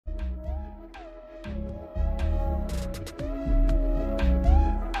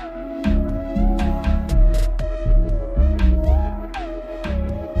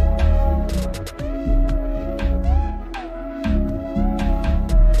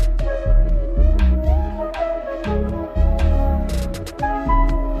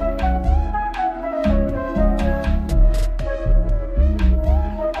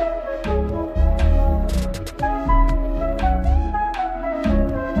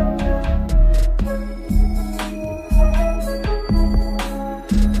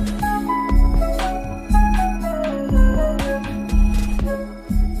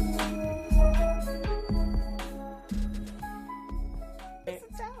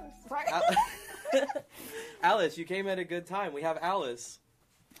Alice, you came at a good time. We have Alice.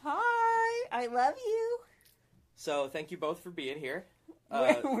 Hi, I love you. So thank you both for being here.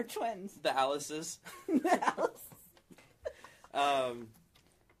 We're twins. The Alices. The Alice.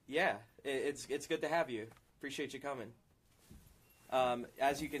 Yeah, it's good to have you. Appreciate you coming.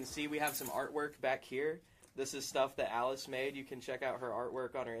 As you can see, we have some artwork back here. This is stuff that Alice made. You can check out her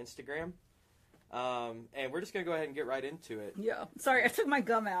artwork on her Instagram. And we're just going to go ahead and get right into it. Yeah. Sorry, I took my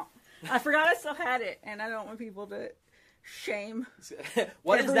gum out. I forgot I still had it, and I don't want people to shame.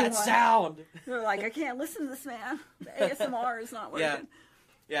 What everyone. Is that sound? They're like, I can't listen to this, man. The ASMR is not working.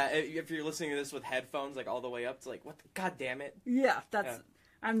 Yeah, if you're listening to this with headphones, like, all the way up, it's like, what the, God damn it. Yeah,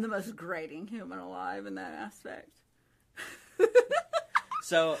 I'm the most grating human alive in that aspect.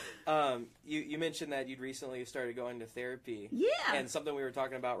 So, you mentioned that you'd recently started going to therapy. Yeah. And something we were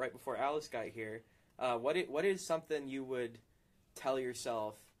talking about right before Alice got here. What is something you would tell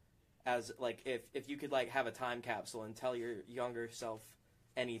yourself as, like, if you could, like, have a time capsule and tell your younger self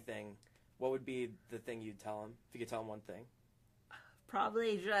anything, what would be the thing you'd tell him? If you could tell him one thing.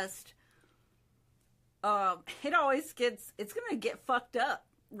 Probably just, it's going to get fucked up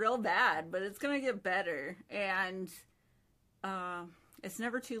real bad, but it's going to get better. And, it's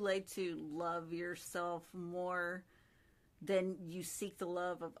never too late to love yourself more than you seek the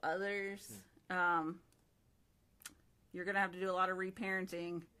love of others. You're going to have to do a lot of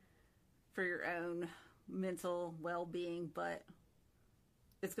reparenting for your own mental well-being, but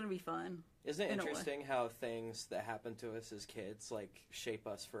it's going to be fun. Isn't it interesting how things that happen to us as kids, like, shape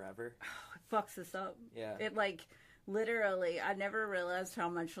us forever? It fucks us up. Yeah. It, like, literally, I never realized how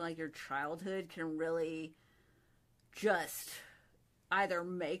much, like, your childhood can really just either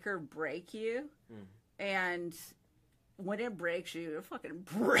make or break you. And when it breaks you, it fucking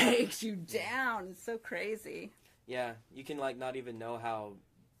breaks you down. It's so crazy. Yeah, you can, like, not even know how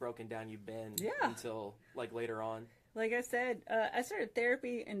broken down you've been until, like, later on. Like I said, I started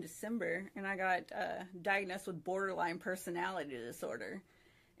therapy in December, and I got diagnosed with borderline personality disorder.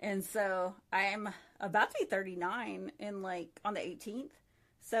 And so I'm about to be 39 on the 18th.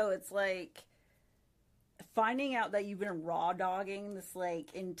 So it's like finding out that you've been raw dogging this,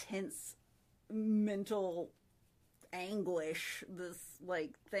 like, intense mental anguish, this,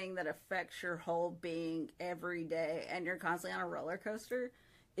 like, thing that affects your whole being every day, and you're constantly on a roller coaster,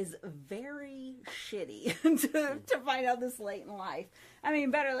 is very shitty to find out this late in life. I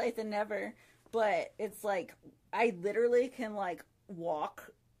mean, better late than never, but it's like, I literally can, like,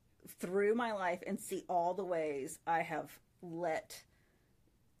 walk through my life and see all the ways I have let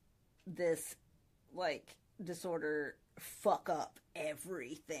this, like, disorder fuck up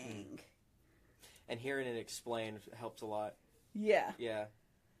everything. And hearing it explained helps a lot. Yeah. Yeah.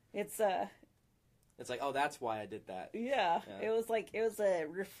 It's like, oh, that's why I did that. Yeah. It was a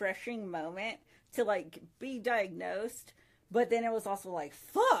refreshing moment to, like, be diagnosed, but then it was also like,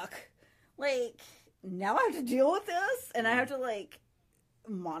 fuck, like, now I have to deal with this, and I have to, like,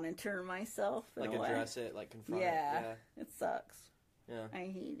 monitor myself in like, a way. Address it, like, confront it. Yeah. It sucks. Yeah. I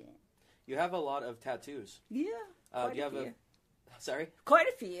hate it. You have a lot of tattoos. Yeah. Do you have Sorry? Quite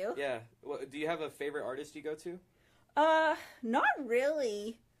a few. Yeah. Do you have a favorite artist you go to? Not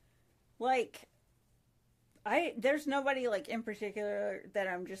really. Like, there's nobody, like, in particular that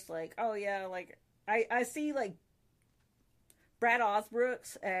I'm just like, oh yeah, like, I see, like, Brad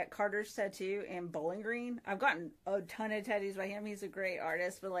Osbrooks at Carter's Tattoo in Bowling Green. I've gotten a ton of tattoos by him. He's a great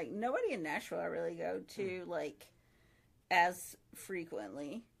artist, but, like, nobody in Nashville I really go to, like, as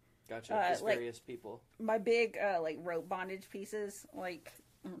frequently. Gotcha. Just various people. My big, like, rope bondage pieces, like,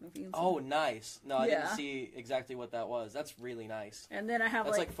 I don't know if you can see. Oh, nice. No, I didn't see exactly what that was. That's really nice. And then I have,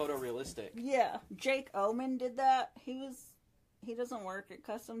 that's like photorealistic. Yeah. Jake Oman did that. He doesn't work at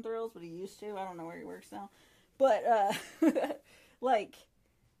Custom Thrills, but he used to. I don't know where he works now. But, like,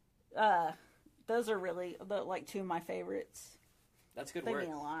 those are really, like, two of my favorites. That's good they work.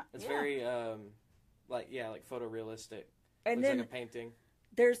 Mean a lot. It's very, like photorealistic. And Looks then, like a painting.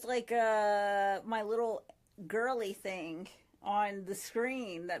 there's like my little girly thing on the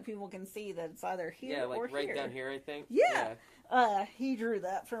screen that people can see that it's either here or right here. down here, I think. Yeah. He drew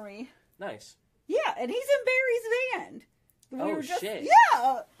that for me. Nice. Yeah, and he's in Barry's band. Shit.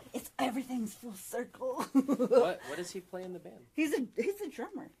 Yeah. It's everything's full circle. What does he play in the band? He's a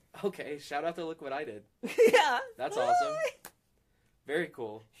drummer. Okay, shout out to Look What I Did. Yeah. That's awesome. Very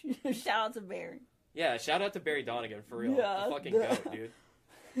cool. Shout out to Barry. Yeah, shout out to Barry Donegan, for real. Yeah. The fucking goat, dude.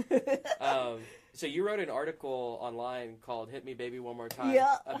 So you wrote an article online called Hit Me Baby One More Time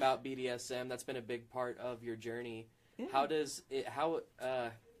about BDSM. That's been a big part of your journey. Yeah.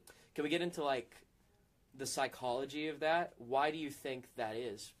 Can we get into like the psychology of that? Why do you think that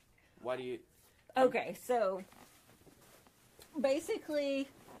is? Why do you... Okay, so basically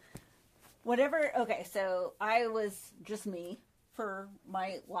so I was just me for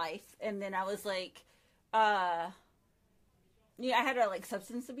my life, and then I was like, I had a like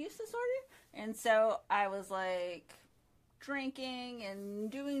substance abuse disorder, and so I was like drinking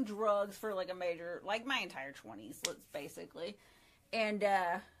and doing drugs for like my entire 20s, basically, and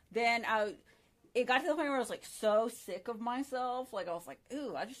then it got to the point where I was like so sick of myself, like I was like,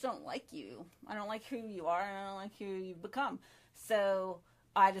 ooh, I just don't like you. I don't like who you are, and I don't like who you've become. So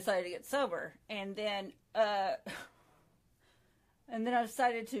I decided to get sober, and then I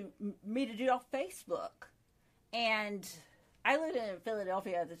decided to meet a dude off Facebook, and I lived in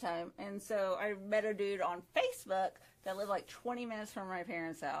Philadelphia at the time, and so I met a dude on Facebook that lived like 20 minutes from my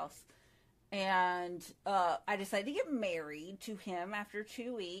parents' house, and I decided to get married to him after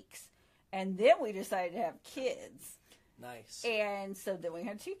 2 weeks, and then we decided to have kids. Nice. And so then we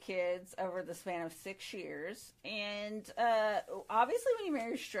had 2 kids over the span of 6 years, and obviously when you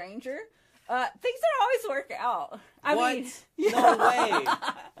marry a stranger, things don't always work out. I mean, no way.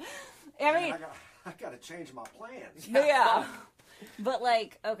 I mean, I got to change my plans. Yeah. But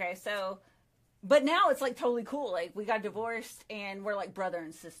like, okay, so, but now it's like totally cool. Like we got divorced and we're like brother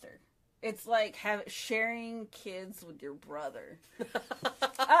and sister. It's like sharing kids with your brother.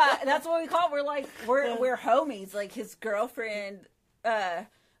 That's what we call it. We're like, we're homies. Like his girlfriend,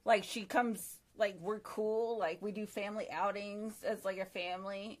 like she comes, like we're cool. Like we do family outings as like a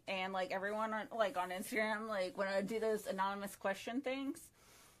family, and like everyone on Instagram, like when I do those anonymous question things,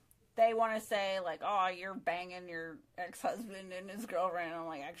 they want to say like, oh, you're banging your ex-husband and his girlfriend. I'm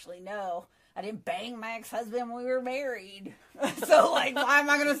like, actually, no. I didn't bang my ex-husband when we were married. So, like, why am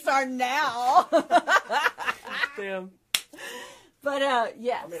I going to start now? Damn. But,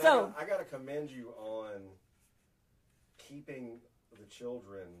 yeah. I mean, so I got to commend you on keeping the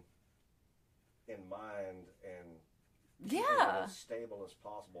children in mind and keeping them as stable as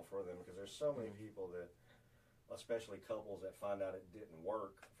possible for them. Because there's so many people that, especially couples that find out it didn't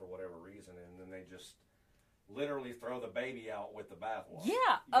work for whatever reason, and then they just literally throw the baby out with the bathwater.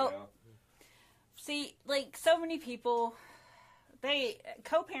 Yeah. You know? See, like, so many people,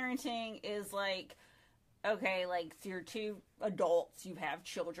 co-parenting is like, okay, like, you're 2 adults, you have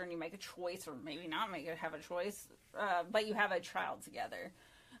children, you make a choice, or maybe not have a choice, but you have a child together.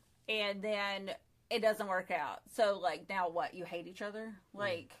 And then it doesn't work out. So, like, now what? You hate each other?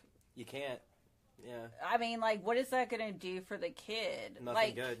 Like... You can't. Yeah. I mean, like, what is that going to do for the kid? Nothing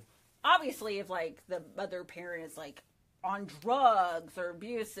like, good. Obviously, if, like, the other parent is, like, on drugs or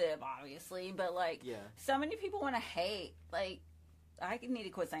abusive, obviously, but like, so many people want to hate. Like, I need to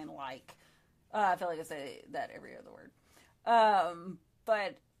quit saying like. I feel like I say that every other word.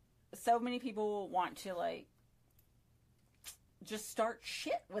 But so many people want to like just start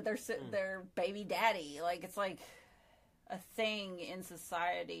shit with their baby daddy. Like it's like a thing in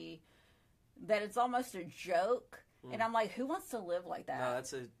society that it's almost a joke. And I'm like, who wants to live like that? No,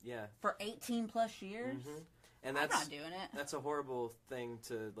 that's for 18 plus years. Mm-hmm. And I'm not doing it. That's a horrible thing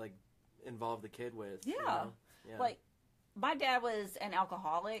to like involve the kid with. Yeah. You know? Yeah. Like my dad was an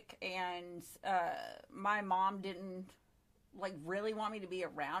alcoholic, and my mom didn't like really want me to be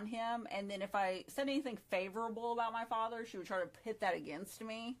around him. And then if I said anything favorable about my father, she would try to pit that against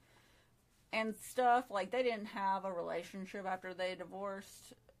me and stuff. Like they didn't have a relationship after they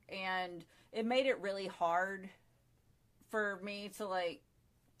divorced, and it made it really hard for me to like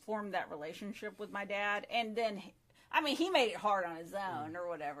form that relationship with my dad. And then, I mean, he made it hard on his own or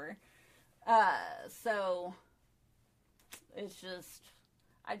whatever. So it's just,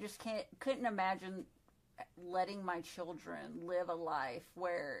 I just couldn't imagine letting my children live a life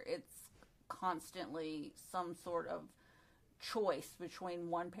where it's constantly some sort of choice between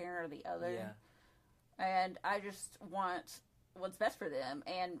one parent or the other. Yeah. And I just want what's best for them.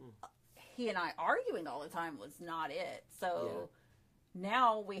 And he and I arguing all the time was not it. So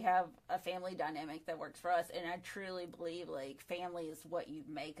now we have a family dynamic that works for us, and I truly believe like family is what you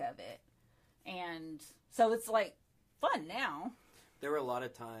make of it, and so it's like fun now. There were a lot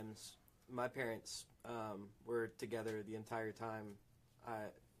of times my parents were together the entire time,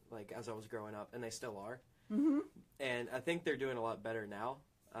 as I was growing up, and they still are. Mm-hmm. And I think they're doing a lot better now.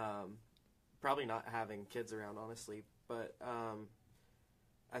 Probably not having kids around, honestly, but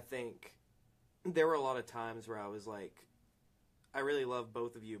I think there were a lot of times where I was like, I really love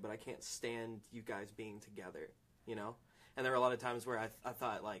both of you, but I can't stand you guys being together, you know? And there were a lot of times where I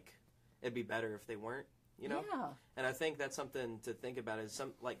thought, like, it'd be better if they weren't, you know? Yeah. And I think that's something to think about, is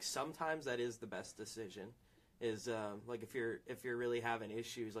sometimes that is the best decision, is, like, if you're really having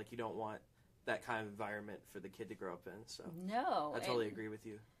issues, like, you don't want that kind of environment for the kid to grow up in, so. No. I totally agree with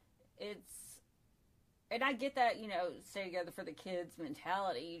you. And I get that, stay together for the kids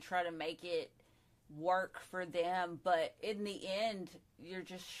mentality. You try to make it work for them, but in the end, you're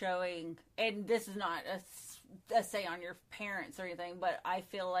just showing, and this is not a say on your parents or anything, but I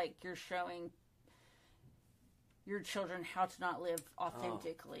feel like you're showing your children how to not live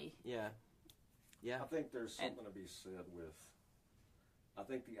authentically. Yeah. Yeah. I think there's something to be said with, I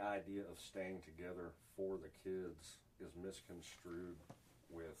think the idea of staying together for the kids is misconstrued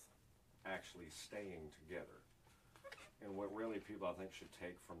with actually staying together. And what really people, I think, should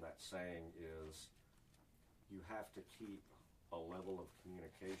take from that saying is you have to keep a level of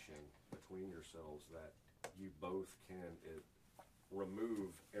communication between yourselves that you both can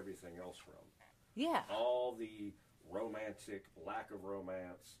remove everything else from. Yeah. All the romantic, lack of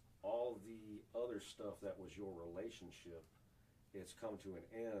romance, all the other stuff that was your relationship, it's come to an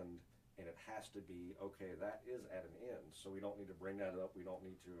end, and it has to be, okay, that is at an end, so we don't need to bring that up, we don't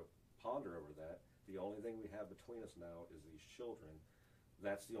need to ponder over that. The only thing we have between us now is these children.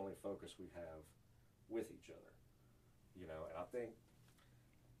 That's the only focus we have with each other, and I think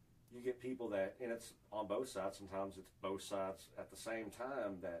you get people that, and it's on both sides, sometimes it's both sides at the same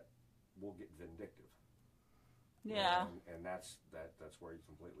time, that will get vindictive. Yeah. And that's where you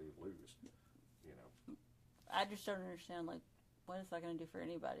completely lose, I just don't understand, like, what is that going to do for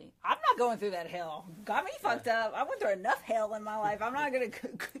anybody? I'm not going through that hell. Got me fucked up. I went through enough hell in my life. I'm not going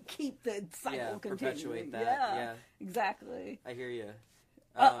to keep the cycle continuing. Perpetuate that. Yeah, exactly. I hear you.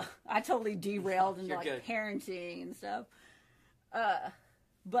 I totally derailed into like parenting and stuff.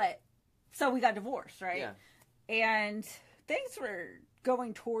 But so we got divorced, right? Yeah. And things were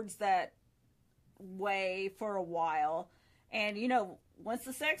going towards that way for a while. And once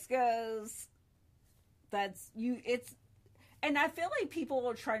the sex goes, and I feel like people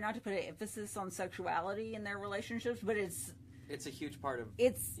will try not to put an emphasis on sexuality in their relationships, but it's a huge part of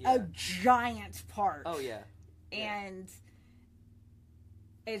a giant part. Oh yeah. And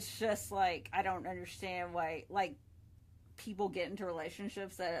it's just like, I don't understand why, like, people get into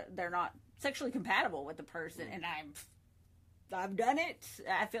relationships that they're not sexually compatible with the person. And I've done it.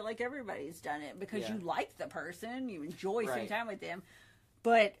 I feel like everybody's done it because you like the person, you enjoy spending time with them.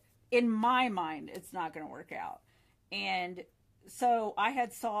 But in my mind, it's not going to work out. And so I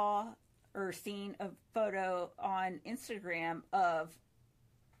had seen a photo on Instagram of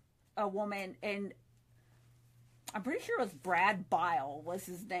a woman, and I'm pretty sure it was Brad Bile was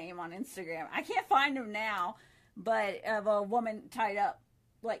his name on Instagram. I can't find him now, but of a woman tied up,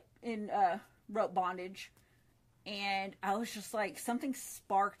 like, in rope bondage. And I was just like, something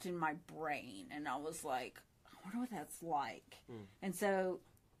sparked in my brain, and I was like, I wonder what that's like. And so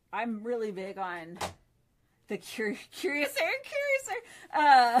I'm really big on the curiouser.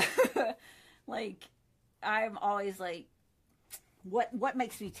 Like, I'm always like, what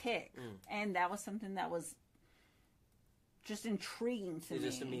makes me tick? And that was something that was just intriguing to me. It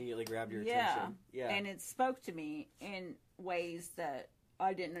just immediately grabbed your attention. Yeah. And it spoke to me in ways that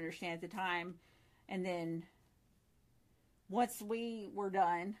I didn't understand at the time. And then once we were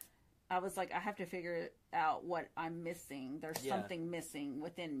done, I was like, I have to figure out what I'm missing. There's something missing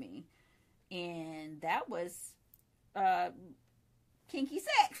within me. And that was kinky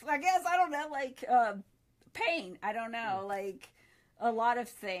sex, I guess. I don't know, like pain. I don't know, like a lot of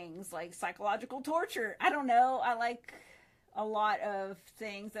things, like psychological torture. I don't know. I like a lot of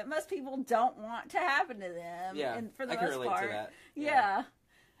things that most people don't want to happen to them. Yeah, and for the I can most relate part, to that. Yeah.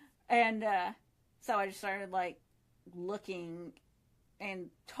 And so I just started like looking and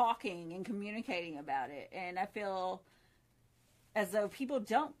talking and communicating about it. And I feel as though people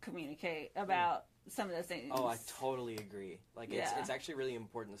don't communicate about some of those things. Oh, I totally agree. Like, it's actually really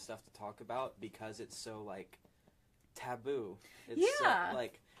important stuff to talk about because it's so, like, taboo. It's so,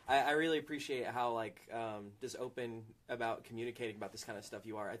 like, I really appreciate how, like, just open about communicating about this kind of stuff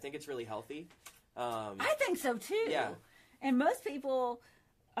you are. I think it's really healthy. I think so, too. Yeah. And most people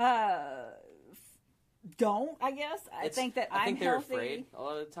don't, I guess. I think they're healthy. afraid a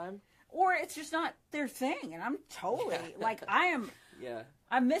lot of the time. Or it's just not their thing. And I'm totally, like, I am... Yeah.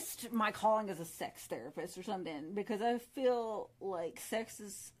 I missed my calling as a sex therapist or something because I feel like sex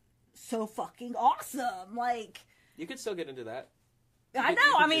is so fucking awesome. Like... You could still get into that. I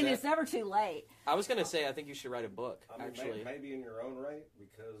know. I mean, it's never too late. I was going to say, I think you should write a book, actually. Maybe in your own right,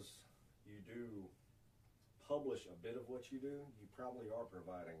 because you do publish a bit of what you do, you probably are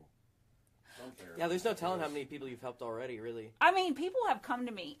providing some therapy. Yeah, there's no telling how many people you've helped already, really. I mean, people have come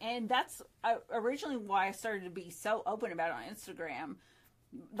to me, and that's originally why I started to be so open about it on Instagram.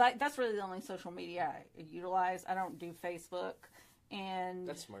 Like, that's really the only social media I utilize. I don't do Facebook, and...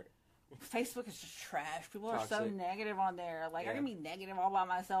 That's smart. Facebook is just trash. People are Toxic. so negative on there. Like, I can be negative all by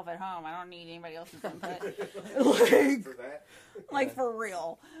myself at home. I don't need anybody else's input. Like, for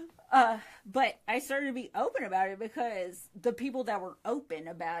real. But I started to be open about it because the people that were open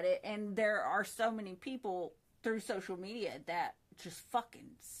about it, and there are so many people through social media that just fucking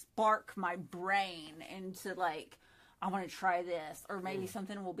spark my brain into, like, I want to try this. Or maybe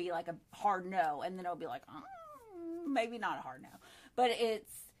something will be like a hard no, and then it'll be like, maybe not a hard no. But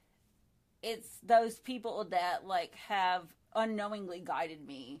it's those people that, like, have unknowingly guided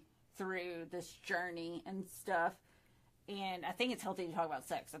me through this journey and stuff. And I think it's healthy to talk about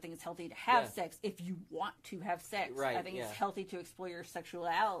sex. I think it's healthy to have sex if you want to have sex. Right, I think it's healthy to explore your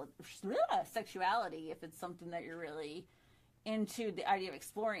sexuality if it's something that you're really into the idea of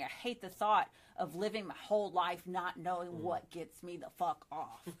exploring. I hate the thought of living my whole life not knowing what gets me the fuck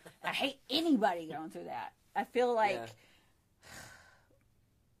off. I hate anybody going through that. I feel like... Yeah.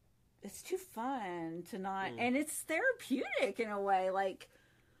 It's too fun to not, and it's therapeutic in a way. Like,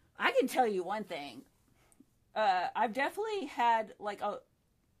 I can tell you one thing. I've definitely had, like,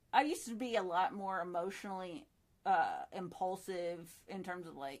 I used to be a lot more emotionally impulsive in terms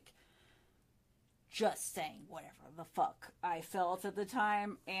of, like, just saying whatever the fuck I felt at the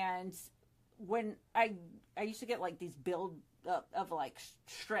time. And when I used to get, like, these build up of, like,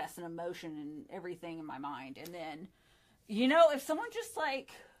 stress and emotion and everything in my mind. And then, you know, if someone just, like...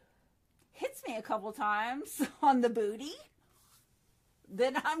 hits me a couple times on the booty,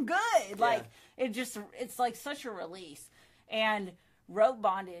 then I'm good. Yeah. Like, it's like such a release. And rope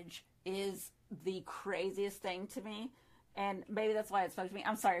bondage is the craziest thing to me. And maybe that's why it spoke to me.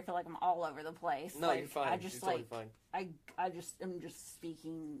 I'm sorry, I feel like I'm all over the place. No, like, you're fine. I just, you're like, totally fine. I just am just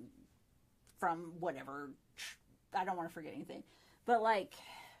speaking from whatever. I don't want to forget anything. But, like,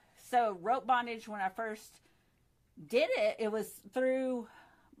 so rope bondage, when I first did it, it was through...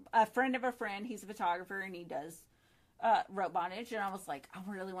 a friend of a friend. He's a photographer and he does rope bondage, and I was like, I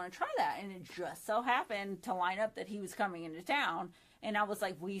really want to try that. And it just so happened to line up that he was coming into town, and I was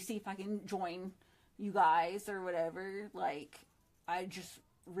like, will you see if I can join you guys or whatever? Like, I just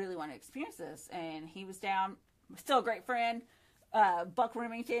really want to experience this. And he was down. Still a great friend, Buck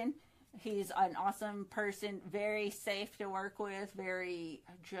Remington. He's an awesome person, very safe to work with, very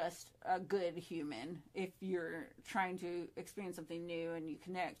just a good human. If you're trying to experience something new and you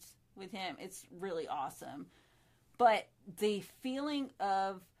connect with him, it's really awesome. But the feeling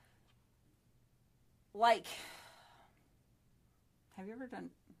of, like, have you ever done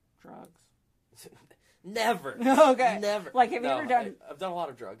drugs? Never. Okay. Never. Like, have you ever done... I've done a lot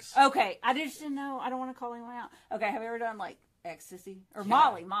of drugs. Okay. I just didn't know. I don't want to call anyone out. Okay. Have you ever done, like, ecstasy? Or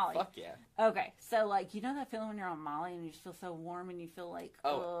Molly. Fuck yeah. Okay. So, like, you know that feeling when you're on Molly and you just feel so warm and you feel like...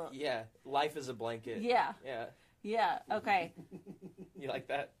 yeah. Life is a blanket. Yeah. Yeah. Yeah. Okay. You like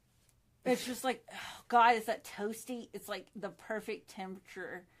that? It's just like, oh, God, it's that toasty. It's like the perfect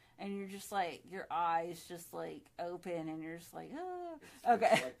temperature. And you're just like, your eyes just like open and you're just like, oh. Okay.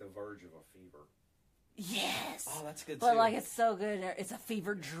 It's like the verge of a fever. Yes. Oh, that's good too. But like, it's so good. It's a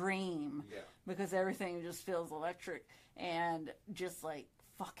fever dream. Yeah. Because everything just feels electric and just like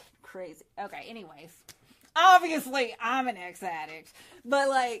fucking crazy. Okay, anyways. Obviously, I'm an ex-addict. But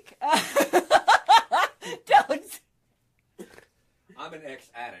like, don't. I'm an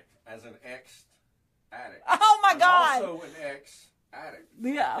ex-addict. As an ex-addict. Oh my God. I'm also an ex-addict.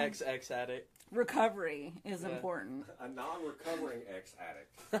 Yeah. Ex-addict. Recovery is important. A non-recovering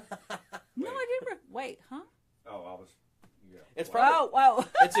ex-addict. No, I didn't. Wait, huh? Oh, I was... Yeah. It's probably... Whoa.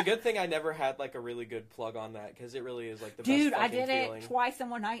 It's a good thing I never had like a really good plug on that, because it really is like the Dude, best I fucking did feeling. it twice in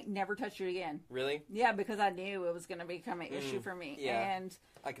one night, never touched it again. Really? Yeah, because I knew it was going to become an issue for me. Yeah. And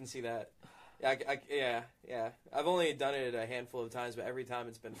I can see that. Yeah. I've only done it a handful of times, but every time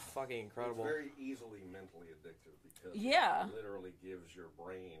it's been fucking incredible. It's very easily mentally addictive because it literally gives your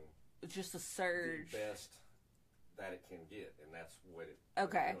brain just a surge. The best that it can get, and that's what it.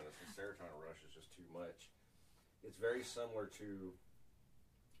 Okay. The serotonin rush is just too much, it's very similar to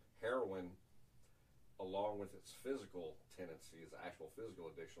heroin, along with its physical tendencies, actual physical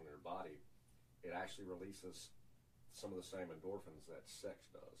addiction in your body. It actually releases some of the same endorphins that sex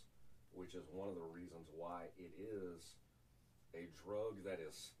does, which is one of the reasons why it is a drug that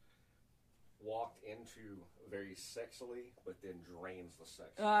is walked into very sexily, but then drains the sex.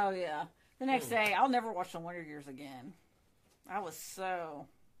 Oh, yeah. The next day, I'll never watch The Wonder Years again. I was so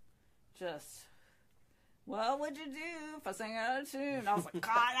just, what would you do if I sang out of tune? I was like,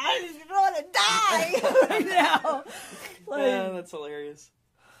 God, I just want to die right now. Like, yeah, that's hilarious.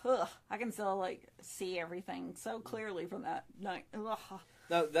 Ugh, I can still, like, see everything so clearly from that night. Ugh.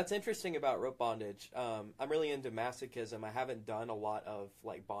 No, that's interesting about rope bondage. I'm really into masochism. I haven't done a lot of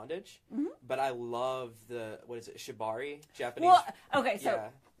like bondage, but I love the shibari, Japanese. Well, okay, so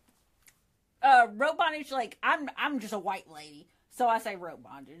rope bondage. Like I'm just a white lady, so I say rope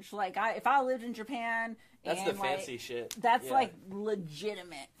bondage. Like if I lived in Japan, that's the fancy shit. That's like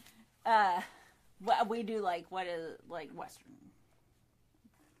legitimate. We do like what is like Western.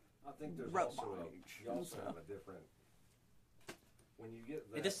 I think there's rope also bondage. You also have a different. When you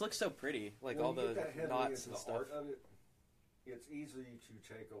get that, it just looks so pretty, like all the knots and stuff. Art of it, it's easy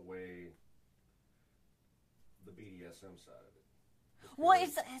to take away the BDSM side of it. Well,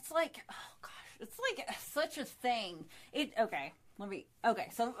 it's like, oh gosh, it's like such a thing.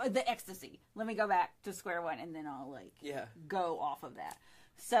 So the ecstasy. Let me go back to square one, and then I'll go off of that.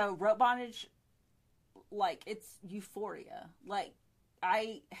 So rope bondage, like it's euphoria. Like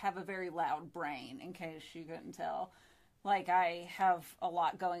I have a very loud brain, in case you couldn't tell. Like, I have a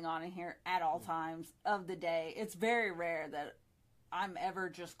lot going on in here at all times of the day. It's very rare that I'm ever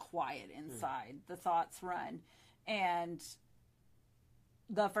just quiet inside. The thoughts run. And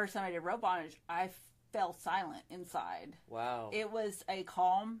the first time I did rope bondage, I fell silent inside. Wow. It was a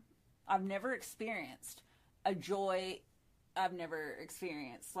calm I've never experienced. A joy I've never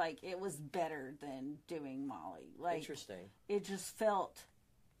experienced. Like, it was better than doing Molly. Like, interesting. It just felt...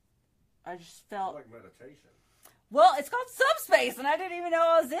 It's like meditation. Well, it's called Subspace, and I didn't even know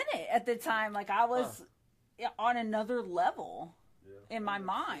I was in it at the time. Like, I was on another level in my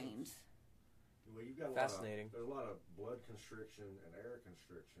mind. Well, you've got fascinating. There's a lot of blood constriction and air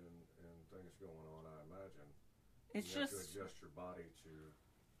constriction and things going on, I imagine. It's you just... have to adjust your body to...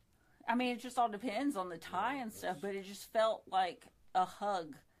 I mean, it just all depends on the tie and stuff, but it just felt like a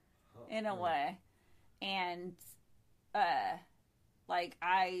hug in a way. And, like,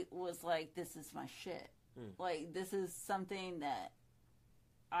 I was like, this is my shit. Like, this is something that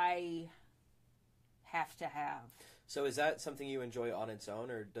I have to have. So is that something you enjoy on its own,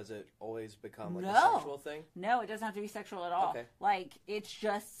 or does it always become like a sexual thing? No, it doesn't have to be sexual at all. Okay. Like, it's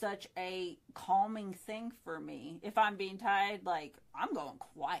just such a calming thing for me. If I'm being tied, like, I'm going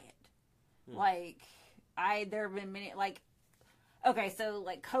quiet. Like, there have been many, like, okay, so,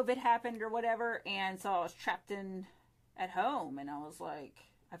 like, COVID happened or whatever, and so I was trapped at home, and I was like...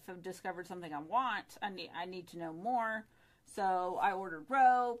 I've discovered something I want. I need to know more. So I ordered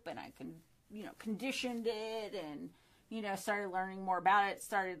rope, and I conditioned it, and started learning more about it.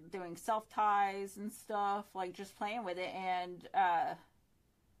 Started doing self ties and stuff, like just playing with it. And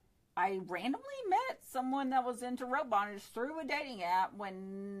I randomly met someone that was into rope bondage through a dating app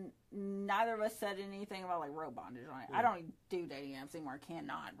when neither of us said anything about like rope bondage on it. I don't even do dating apps anymore. I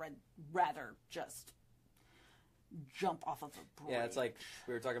cannot. Rather just jump off of a bridge. Yeah, it's like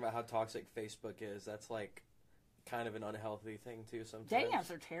we were talking about how toxic Facebook is. That's like kind of an unhealthy thing too sometimes. Dating apps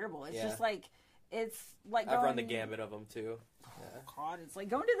are terrible. It's just like I've run the gambit of them too. Oh God, it's like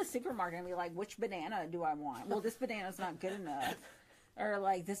going to the supermarket and be like, which banana do I want? Well, this banana's not good enough. Or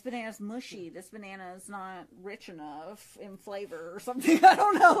like, this banana's mushy. This banana's not rich enough in flavor or something. I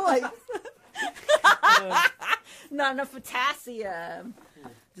don't know. Like, not enough potassium.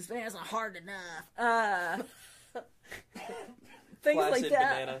 This banana's not hard enough. Things Classic like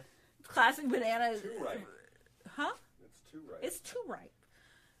that. banana. Classic banana. Too ripe. Huh? It's too ripe. It's too ripe.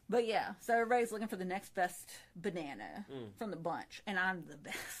 But yeah, so everybody's looking for the next best banana from the bunch, and I'm the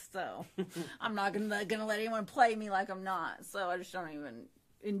best. So I'm not gonna let anyone play me like I'm not. So I just don't even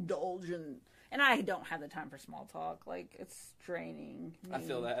indulge in. And I don't have the time for small talk. Like, it's draining me. I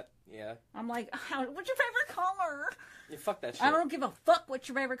feel that. Yeah. I'm like, what's your favorite color? Yeah, fuck that shit. I don't give a fuck what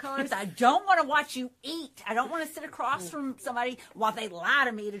your favorite color is. I don't want to watch you eat. I don't want to sit across from somebody while they lie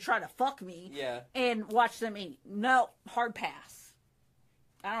to me to try to fuck me. Yeah. And watch them eat. No, hard pass.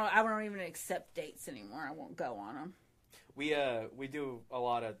 I don't even accept dates anymore. I won't go on them. We do a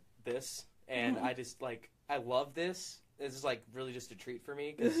lot of this, and I just like, I love this. This is like really just a treat for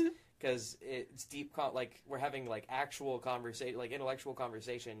me because it's deep. Like, we're having like actual conversation, like intellectual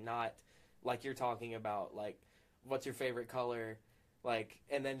conversation, not like you're talking about like, what's your favorite color, like,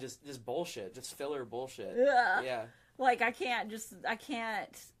 and then just bullshit, just filler bullshit. Yeah. Like, I can't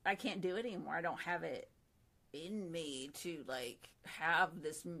do it anymore. I don't have it in me to, like, have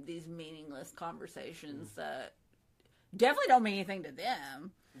these meaningless conversations that definitely don't mean anything to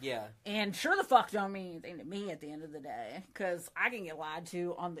them. Yeah. And sure the fuck don't mean anything to me at the end of the day, because I can get lied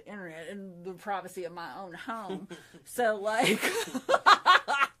to on the internet in the privacy of my own home. So, like...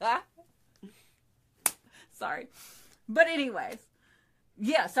 Sorry. But anyways...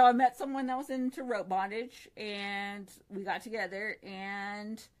 Yeah, so I met someone that was into rope bondage, and we got together,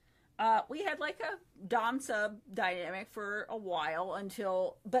 and we had like a dom-sub dynamic for a while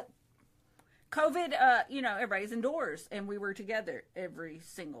but COVID, everybody's indoors, and we were together every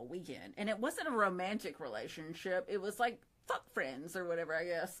single weekend. And it wasn't a romantic relationship. It was like fuck friends or whatever, I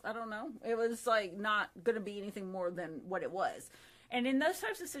guess. I don't know. It was like not going to be anything more than what it was. And in those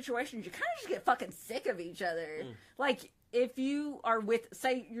types of situations, you kind of just get fucking sick of each other. Like, if you are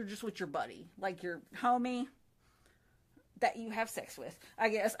say you're just with your buddy, like your homie that you have sex with, I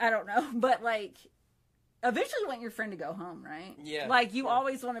guess, I don't know. But, like, eventually you want your friend to go home, right? Yeah. Like, you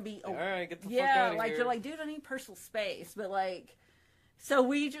always want to be... all right, get the fuck out of like, here. You're like, dude, I need personal space. But, like, so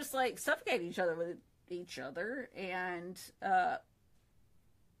we just, like, suffocate each other with each other. And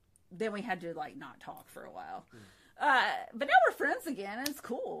then we had to, like, not talk for a while. But now we're friends again, and it's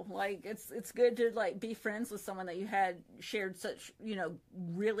cool. Like, it's good to, like, be friends with someone that you had shared such,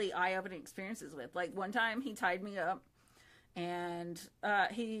 really eye-opening experiences with. Like, one time he tied me up, and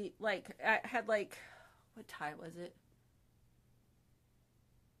he, like, I had, like, what tie was it?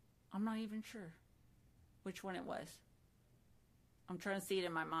 I'm not even sure which one it was. I'm trying to see it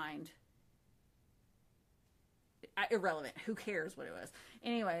in my mind. Irrelevant. Who cares what it was?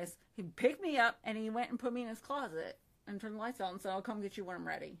 Anyways, he picked me up and he went and put me in his closet and turned the lights on and said, I'll come get you when I'm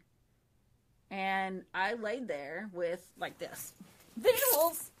ready. And I laid there with, like this.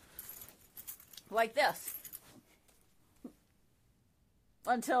 Visuals! Like this.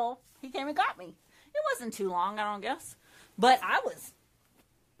 Until he came and got me. It wasn't too long, I don't guess. But I was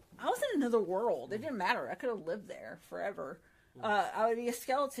in another world. It didn't matter. I could have lived there forever. I would be a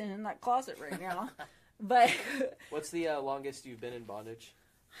skeleton in that closet right now. But what's the longest you've been in bondage?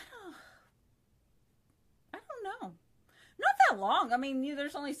 I don't know. Not that long. I mean,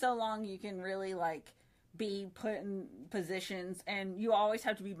 there's only so long you can really, like, be put in positions, and you always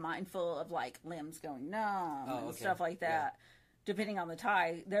have to be mindful of, like, limbs going numb and stuff like that. Yeah. Depending on the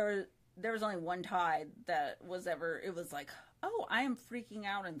tie, there was only one tie that was ever. It was like, oh, I am freaking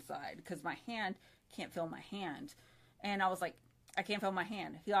out inside because my hand can't feel my hand, and I was like, I can't feel my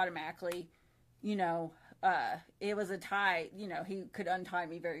hand. He automatically. It was a tie, he could untie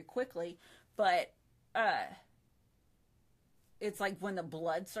me very quickly, but, it's like when the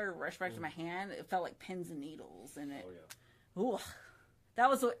blood started rushing back to my hand, it felt like pins and needles, and it, ooh, that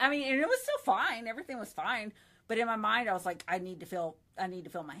was, and it was still fine, everything was fine, but in my mind, I was like, I need to feel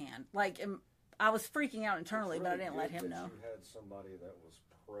my hand, like, I was freaking out internally, really, but I didn't let him know. You had somebody that was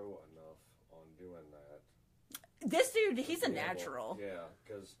pro enough on doing that. This dude, he's a natural. Yeah,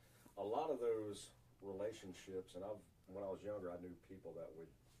 because a lot of those relationships, and when I was younger, I knew people that would,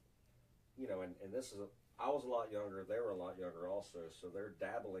 and this is I was a lot younger, they were a lot younger also, so their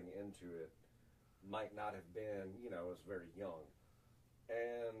dabbling into it might not have been, as very young.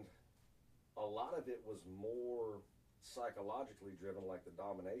 And a lot of it was more psychologically driven, like the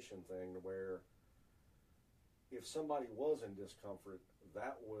domination thing, where if somebody was in discomfort,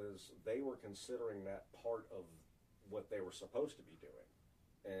 they were considering that part of what they were supposed to be doing.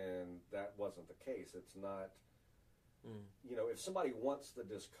 And that wasn't the case. It's not, if somebody wants the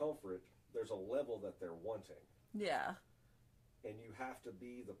discomfort, there's a level that they're wanting. Yeah. And you have to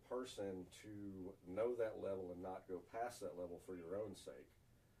be the person to know that level and not go past that level for your own sake.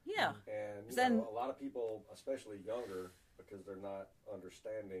 Yeah. And a lot of people, especially younger, because they're not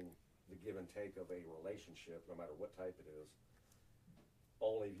understanding the give and take of a relationship, no matter what type it is,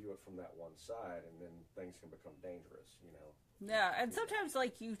 only view it from that one side, and then things can become dangerous, Yeah, and sometimes,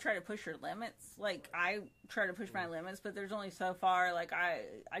 like, you try to push your limits. Like, I try to push my limits, but there's only so far. Like,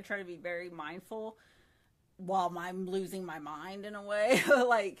 I try to be very mindful while I'm losing my mind in a way.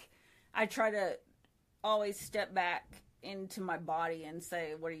 Like, I try to always step back into my body and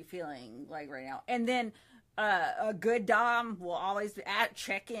say, what are you feeling like right now? And then a good dom will always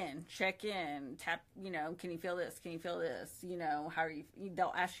check in, tap, can you feel this? Can you feel this? How are you?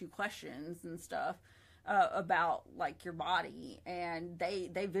 They'll ask you questions and stuff about, like, your body, and they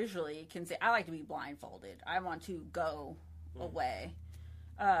visually can say, I like to be blindfolded. I want to go away.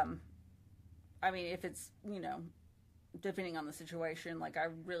 If it's, depending on the situation, like, I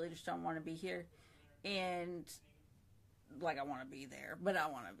really just don't want to be here. And like I want to be there, but I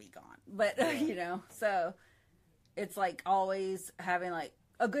want to be gone. But you know, so it's like always having like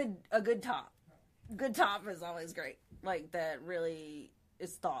a good top. Good top is always great. Like that really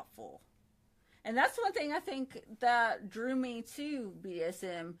is thoughtful. And that's one thing I think that drew me to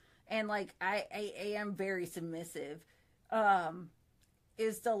BDSM, and like I am very submissive,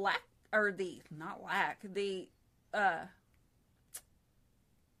 is the lack, or the not lack, the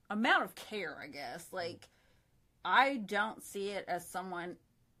amount of care, I guess. Like I don't see it as someone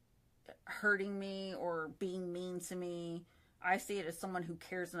hurting me or being mean to me. I see it as someone who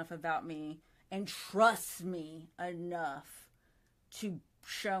cares enough about me and trusts me enough to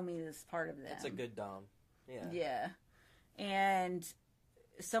show me this part of them. That's a good dom. Yeah. Yeah. And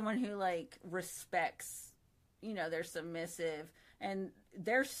someone who like respects, you know, they're submissive. And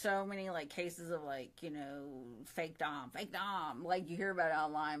there's so many like cases of like, you know, fake dom. Like you hear about it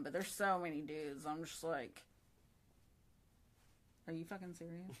online, but there's so many dudes. I'm just like, are you fucking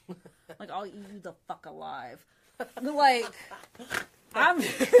serious? Like, I'll eat you the fuck alive. Like, I'm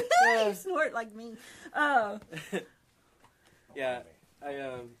you snort like me. Yeah, I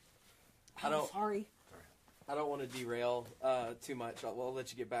don't. Sorry. I don't want to derail too much. I'll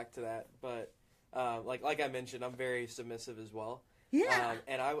let you get back to that. But like I mentioned, I'm very submissive as well. Yeah.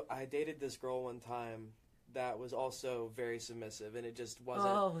 And I dated this girl one time that was also very submissive, and it just wasn't.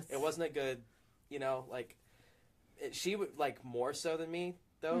 Oh, it wasn't a good, you know, like. She would like more so than me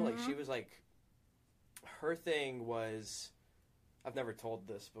though. Mm-hmm. Like she was like, her thing was, I've never told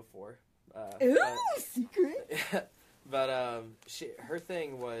this before. Ooh, secret. But her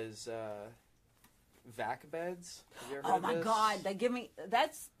thing was vac beds. Have you ever heard Oh of my this? god, they give me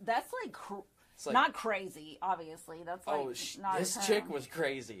that's like, It's like, not crazy, obviously. That's like not this a chick term. was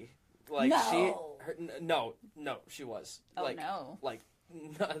crazy. Like No. no, she was. Oh, like, no. Like,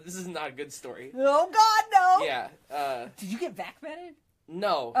 no, this is not a good story. Oh god, no. Yeah. Did you get vac bedded?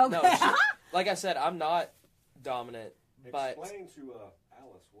 No. Okay. No. Like I said, I'm not dominant. But Explain to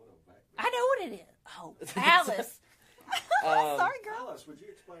Alice what a vac bed is. I know what it is. Oh, Alice. Sorry, girl. Alice, would you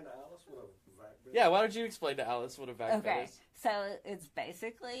explain to Alice what a vac bed is? yeah, why don't you explain to Alice what a vac bed Okay, is? so it's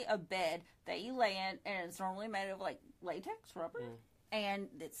basically a bed that you lay in, and it's normally made of like latex rubber, and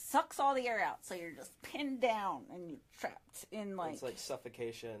it sucks all the air out, so you're just pinned down and you're trapped in like, It's like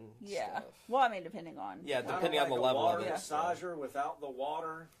suffocation yeah. stuff. Well, I mean, depending on Yeah, Kinda depending on like the a level water of it. massager without the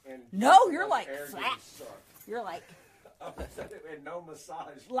water, and No, just a you're bunch like of air flat. getting sucked. you're like And no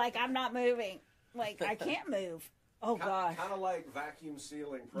massage. I'm not moving, like I can't move. Oh god. Kind of like vacuum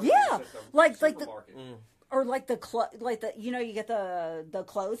sealing produce Yeah, at the like the- supermarket. Or like the you know, you get the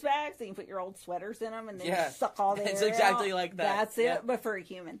clothes bags and you put your old sweaters in them and then Yeah. you suck all the It's air exactly out. like that. That's it, Yeah. but for a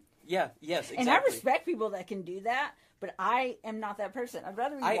human. Yeah, yes, exactly. And I respect people that can do that, but I am not that person. I'd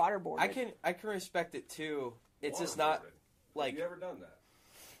rather be waterboarded. I can respect it too. It's just not Waterboarded. like Have you ever done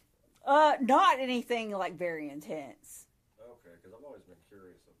that? Not anything like very intense. Okay, because I've always been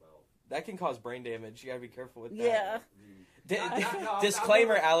curious about. that can cause brain damage. You gotta be careful with that. Yeah.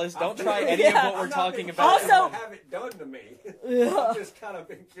 Disclaimer, Alice, don't try any Yeah. of what we're talking about. Also- have it done to me. Yeah. I've just kind of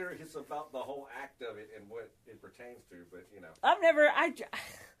been curious about the whole act of it and what it pertains to, but you know.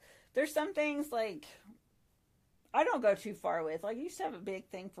 There's some things like I don't go too far with. Like, I used to have a big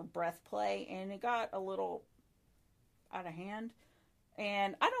thing for breath play, and it got a little out of hand.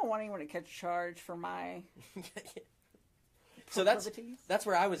 And I don't want anyone to catch a charge for my So proclivities. that's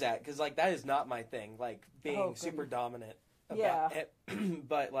where I was at, because like that is not my thing. Like being Oh, super goodness. dominant. Yeah. About it.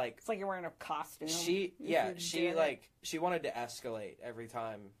 But like It's like you're wearing a costume. she if you did it. she wanted to escalate every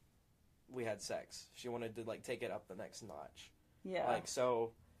time we had sex. She wanted to like take it up the next notch. Yeah. Like,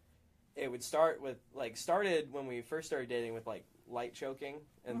 so it would started when we first started dating with like light choking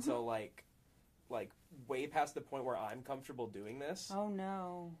until like way past the point where I'm comfortable doing this. Oh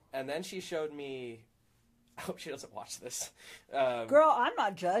no. And then she showed me, I hope she doesn't watch this. Girl, I'm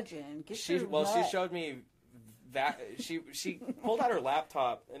not judging. Get She your well, nut. she showed me she pulled out her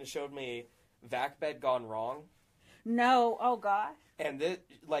laptop and showed me vac bed gone wrong. No, oh gosh. And this,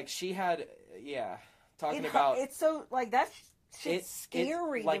 like, she had, talking It- about it's so like that's shit's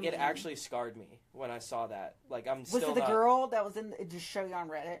scary. like to it me. actually scarred me when I saw that. Like, I'm was still it the not. girl that was in? It just show you on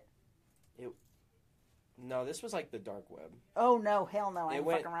Reddit. No, this was like the dark web. Oh no, hell no! I It ain't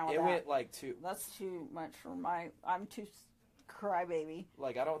went. fucking around with It that. went like too. That's too much for my. I'm too crybaby.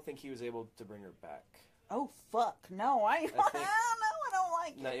 Like, I don't think he was able to bring her back. Oh fuck! No, I think- no, I don't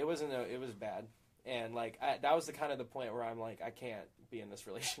like No, it. it wasn't. It was bad. And like that was the kind of the point where I'm like, I can't be in this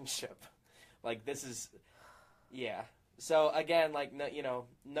relationship. Like, this is, yeah. So again, like, no,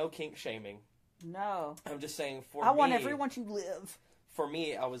 no kink shaming. No, I'm just saying for I me, want everyone to live for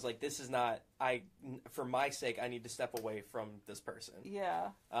me, I was like, this is not. For my sake, I need to step away from this person. Yeah.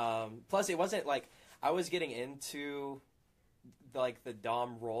 Plus, it wasn't like I was getting into like the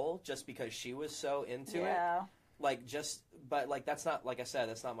dom role just because she was so into it. Like but like that's not, like I said,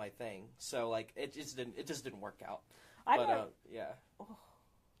 that's not my thing. So like it just didn't work out. Yeah. Oh.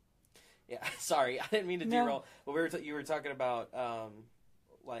 Yeah. Sorry, I didn't mean to derail. But you were talking about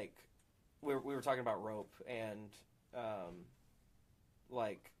like we were talking about rope and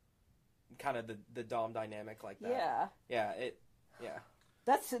like kind of the dom dynamic like that. Yeah.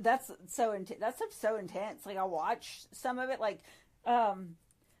 That's so intense. That stuff's so intense. Like I watched some of it. Like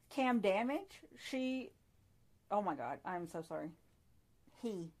Cam Damage. Oh my God, I'm so sorry. I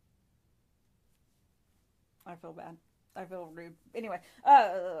feel bad. I feel rude. Anyway,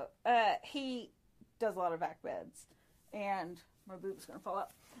 he does a lot of back beds, and my boob's gonna fall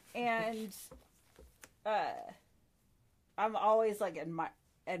out. And I'm always like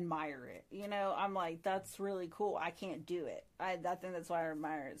admire it. You know, I'm like, that's really cool. I can't do it. I think that's why I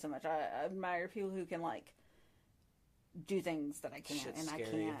admire it so much. I admire people who can like do things that I can't, Shit's and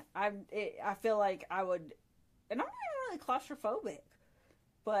scary. I can't. I feel like I would, and I'm not really claustrophobic,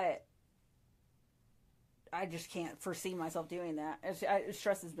 but I just can't foresee myself doing that. It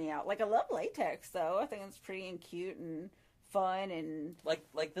stresses me out. Like I love latex though. I think it's pretty and cute and fun and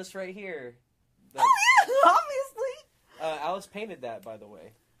like this right here. Oh yeah, obviously. Alice painted that, by the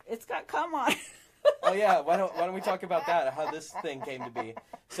way. It's got cum on. Oh yeah, why don't we talk about that? How this thing came to be?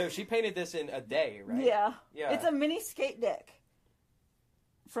 So she painted this in a day, right? Yeah. Yeah. It's a mini skate deck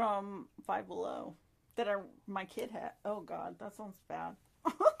from Five Below that my kid had. Oh God, that sounds bad.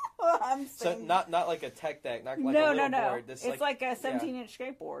 So not like a tech deck, not like a little board. This, it's like a 17-inch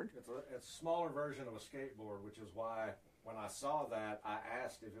skateboard. It's a smaller version of a skateboard, which is why when I saw that, I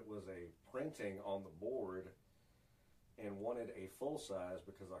asked if it was a printing on the board and wanted a full size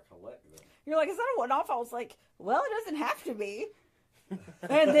because I collect them. You're like, is that a one-off? I was like, well, it doesn't have to be.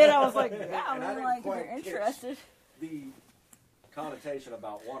 And then I was like, yeah, I mean, like, if you're interested. The connotation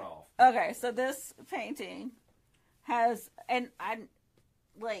about one-off. Okay, so this painting has, and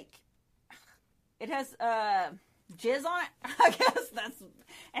it has jizz on it. I guess that's,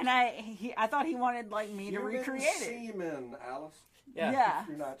 and I thought he wanted like me to recreate it. Semen, Alice. Yeah. If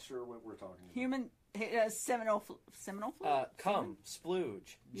you're not sure what we're talking about. Human. It has seminal fluid. Cum,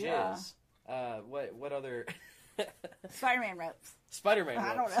 splooge, jizz. Yeah. What other? Spider-Man ropes. Spider-Man ropes.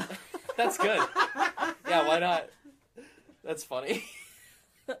 I don't know. That's good. Yeah, why not? That's funny.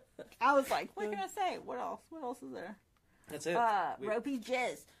 I was like, what can I say? What else? What else is there? That's it. Ropey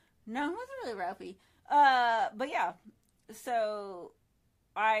jizz. No, it wasn't really ropey. But yeah. So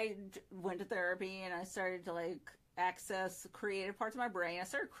I went to therapy and I started to like access creative parts of my brain. I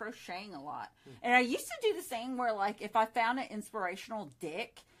started crocheting a lot. And I used to do the thing where like if I found an inspirational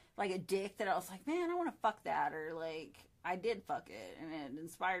dick, like a dick that I was like, man, I want to fuck that, or like I did fuck it and it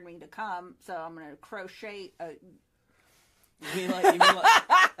inspired me to come, so I'm gonna crochet a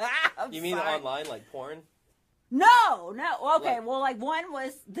You mean online, like porn? No. Okay, well, like one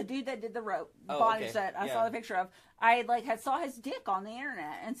was the dude that did the rope bondage set. I saw the picture of. I saw his dick on the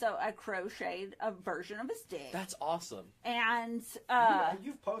internet, and so I crocheted a version of his dick. That's awesome. And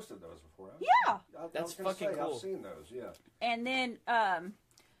you've posted those before, haven't yeah, you? That's fucking cool. I've seen those, yeah. And then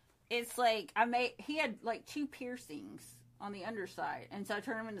it's like he had like 2 piercings on the underside, and so I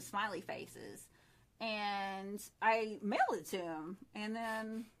turned them into smiley faces, and I mailed it to him, and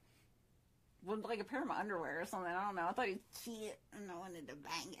then with like a pair of my underwear or something. I don't know. I thought he'd see it and I wanted to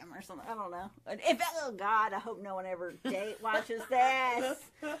bang him or something. I don't know. Oh God, I hope no one ever watches this.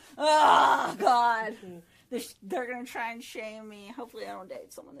 Oh God, they're gonna try and shame me. Hopefully, I don't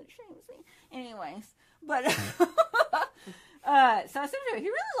date someone that shames me. Anyways, but so I sent it to him. He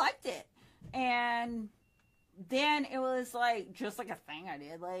really liked it, and then it was like just like a thing I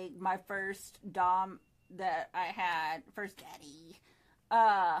did. Like my first dom that I had, first daddy,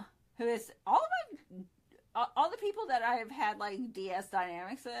 who is all the people that I have had like DS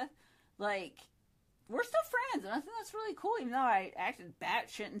dynamics with, like we're still friends, and I think that's really cool. Even though I acted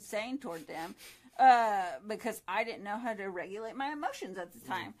batshit insane toward them, because I didn't know how to regulate my emotions at the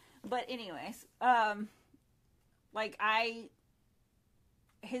time. But anyways,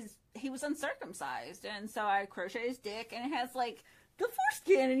 he was uncircumcised, and so I crocheted his dick, and it has like the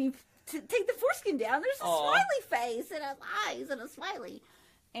foreskin, and you take the foreskin down. There's a smiley face and eyes and a smiley.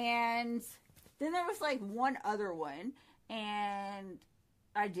 And then there was like one other one, and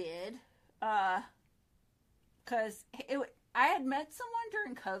I did, because I had met someone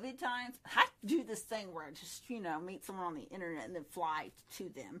during COVID times. I do this thing where I just, meet someone on the internet and then fly to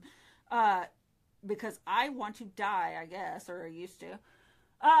them. because I want to die, I guess, or I used to.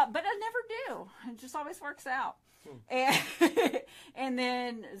 But I never do. It just always works out. And, and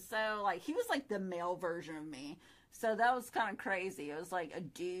then, so, like, he was, like, the male version of me. So that was kind of crazy. It was, like, a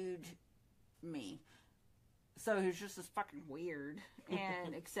dude me. So he was just as fucking weird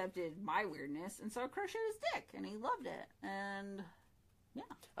and accepted my weirdness. And so I crocheted his dick, and he loved it. And, yeah.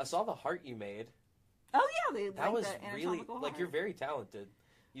 I saw the heart you made. Oh, yeah. That was really, like, you're very talented.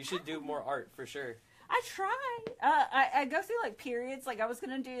 You should do more art, for sure. I try. I go through, like, periods. Like, I was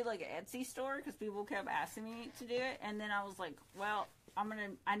going to do, like, an Etsy store because people kept asking me to do it. And then I was like, well,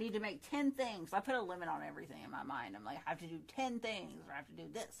 I need to make 10 things. I put a limit on everything in my mind. I'm like, I have to do 10 things, or I have to do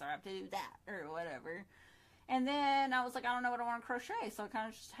this, or I have to do that, or whatever. And then I was like, I don't know what I want to crochet. So I kind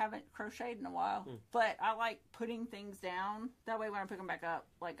of just haven't crocheted in a while. But I like putting things down. That way when I pick them back up,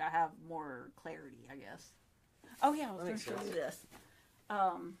 like, I have more clarity, I guess. Oh, yeah, I was going to show you this.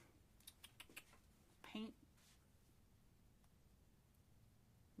 Paint.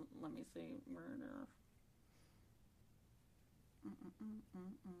 Let me see. Murder.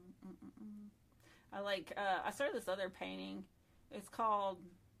 I started this other painting. It's called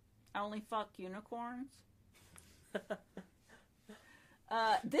I Only Fuck Unicorns.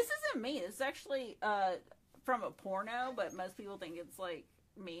 This isn't me. It's actually from a porno, but most people think it's like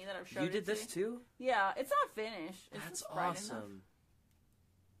me that I've showed. You did this too? Yeah, it's not finished. That's awesome.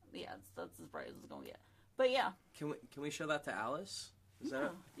 Yeah, that's as bright as it's gonna get. But yeah. Can we show that to Alice? Is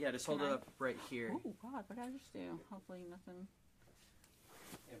that yeah? Just hold it up right here. Oh God, what did I just do? Hopefully nothing.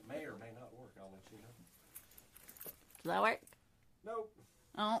 It may or may not work. I'll let you know. Does that work? Nope.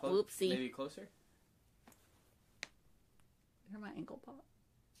 Oh, whoopsie. Maybe closer. Hear my ankle pop?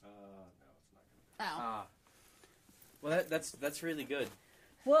 No, it's not gonna. Oh. Well, that's really good.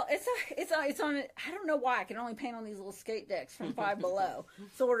 Well, it's on. I don't know why I can only paint on these little skate decks from Five Below.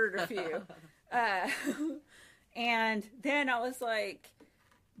 So ordered a few, and then I was like,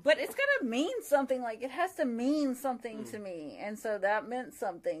 but it's gotta mean something. Like, it has to mean something to me, and so that meant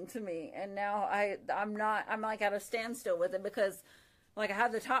something to me. And now I'm like at a standstill with it because, like, I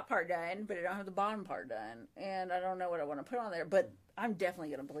have the top part done, but I don't have the bottom part done, and I don't know what I want to put on there. But I'm definitely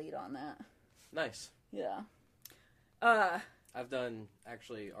gonna bleed on that. Nice. Yeah. I've done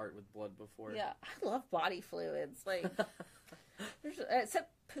actually art with blood before. Yeah, I love body fluids. Like,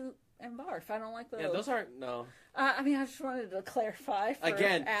 except poop and barf. I don't like those. Yeah, those aren't no. I mean, I just wanted to clarify. For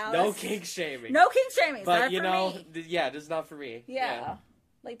Again, Alice. no kink shaming. No kink shaming. But not you for know, me. yeah, this is not for me. Yeah,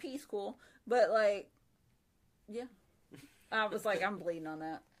 like pee's cool, but like, yeah, I was like, I'm bleeding on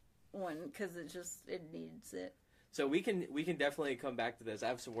that one because it needs it. So we can definitely come back to this. I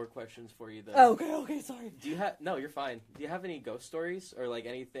have some more questions for you though. Okay, sorry. Do you have no? You're fine. Do you have any ghost stories or like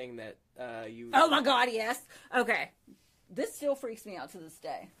anything that you? Oh my God, yes. Okay, this still freaks me out to this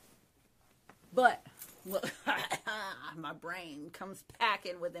day. But look, my brain comes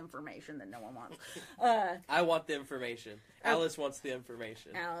packing with information that no one wants. I want the information. Alice wants the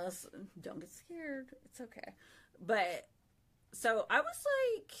information. Alice, don't get scared. It's okay. But so I was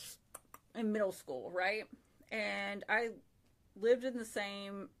like in middle school, right? And I lived in the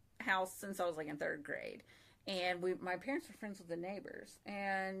same house since I was like in third grade. And my parents were friends with the neighbors.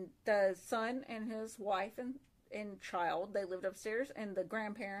 And the son and his wife and child, they lived upstairs. And the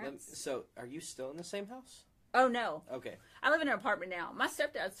grandparents. So, are you still in the same house? Oh, no. Okay. I live in an apartment now. My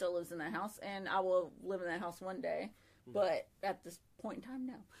stepdad still lives in that house. And I will live in that house one day. But at this point in time,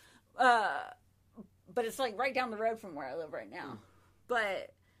 no. But it's like right down the road from where I live right now.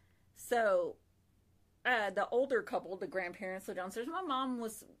 But, so... the older couple, the grandparents lived downstairs. My mom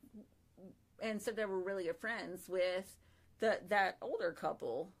was, and said they were really good friends with that older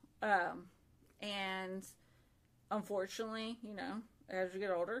couple. And unfortunately, you know, as you get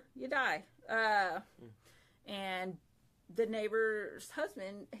older, you die. And the neighbor's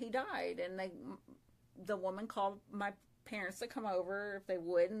husband, he died, and the woman called my parents to come over if they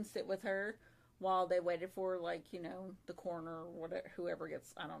would and sit with her while they waited for, like, you know, the coroner or whatever, whoever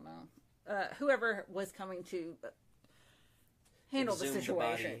gets, I don't know. Whoever was coming to handle the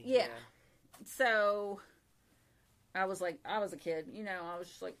situation. Yeah. So I was like, I was a kid, you know, I was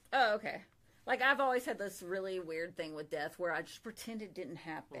just like, oh, okay. Like, I've always had this really weird thing with death where I just pretend it didn't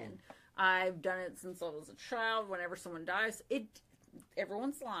happen. I've done it since I was a child. Whenever someone dies,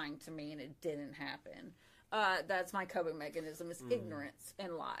 everyone's lying to me and it didn't happen. That's my coping mechanism is ignorance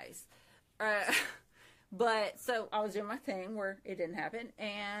and lies. But, so, I was doing my thing where it didn't happen,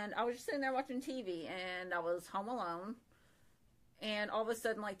 and I was just sitting there watching TV, and I was home alone, and all of a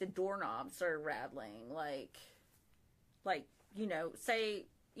sudden, like, the doorknob started rattling, like, you know, say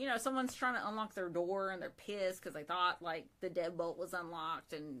you know, someone's trying to unlock their door and they're pissed because they thought, like, the deadbolt was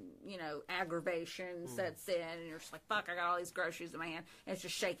unlocked and, you know, aggravation sets in and you're just like, fuck, I got all these groceries in my hand. And it's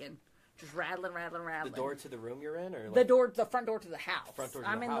just shaking. Just rattling. The door to the room you're in? Or like... The front door to the house. Front door to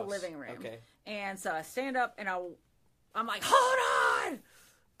I'm the in house. the living room. Okay. And so I stand up and I'm like, hold on!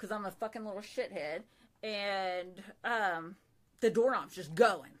 Because I'm a fucking little shithead. And the doorknob's just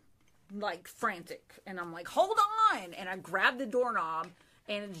going. Like, frantic. And I'm like, hold on! And I grab the doorknob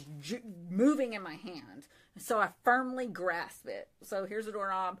and it's moving in my hand. So I firmly grasp it. So here's the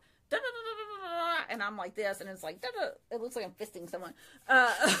doorknob. And I'm like this, and it's like, it looks like I'm fisting someone.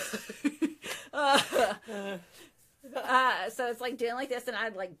 So it's like doing like this, and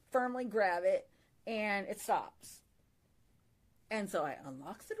I'd like firmly grab it, and it stops. And so I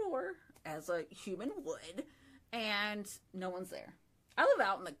unlock the door, as a human would, and no one's there. I live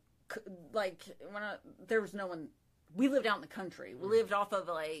out in the, there was no one. We lived out in the country. We lived off of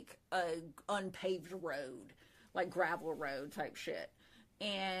like a unpaved road, like gravel road type shit.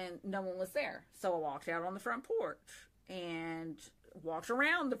 And no one was there. So I walked out on the front porch and walked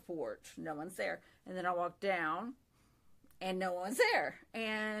around the porch. No one's there. And then I walked down and no one's there.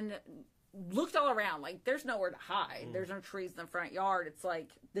 And looked all around. Like, there's nowhere to hide. There's no trees in the front yard. It's like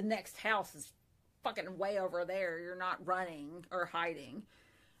the next house is fucking way over there. You're not running or hiding.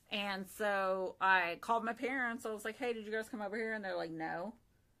 And so I called my parents. I was like, hey, did you guys come over here? And they're like, no.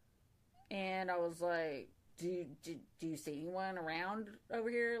 And I was like, do you see anyone around over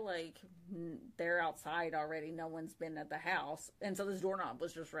here? Like, they're outside already. No one's been at the house. And so this doorknob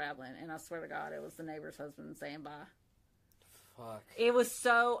was just rattling. And I swear to God, it was the neighbor's husband saying bye. Fuck. It was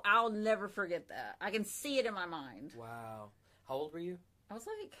so... I'll never forget that. I can see it in my mind. Wow. How old were you? I was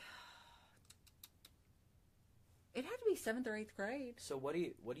like... It had to be 7th or 8th grade. So what do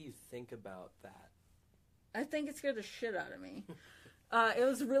you think about that? I think it scared the shit out of me. It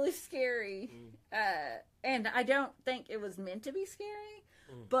was really scary. And I don't think it was meant to be scary.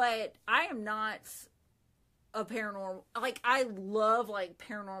 But I am not a paranormal... Like, I love, like,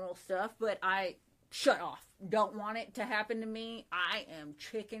 paranormal stuff, but I shut off. Don't want it to happen to me. I am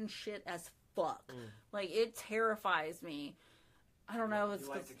chicken shit as fuck. Like, it terrifies me. I don't know. You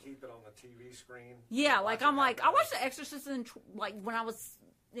like to keep it on the TV screen? Yeah, like, I'm like... I watched The Exorcist when I was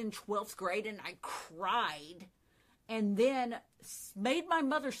in 12th grade, and I cried. And then made my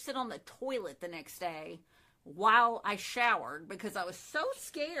mother sit on the toilet the next day while I showered because I was so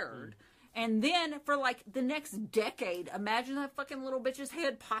scared. And then for like the next decade, imagine that fucking little bitch's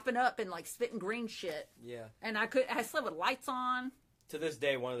head popping up and like spitting green shit. Yeah. And I slept with lights on. To this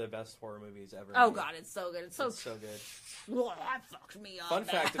day, one of the best horror movies ever. Oh God, it's so good. It's so good. Oh, that fucked me up. Fun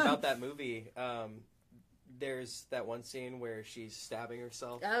fact about that movie, there's that one scene where she's stabbing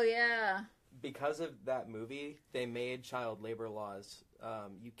herself. Oh yeah. Because of that movie, they made child labor laws.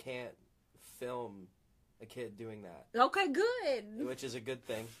 You can't film a kid doing that. Okay, good. Which is a good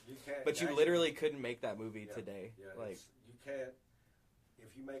thing. You can't, but you literally couldn't make that movie today. Yeah, like you can't.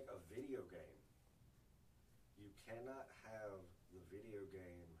 If you make a video game, you cannot have the video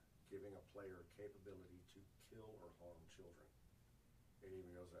game giving a player capability to kill or harm children. It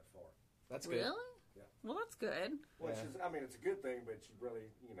even goes that far. That's good. Really? Yeah. Well, that's good. Which is, I mean, it's a good thing, but you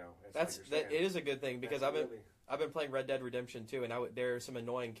really, it is a good thing because I've been playing Red Dead Redemption 2, and there are some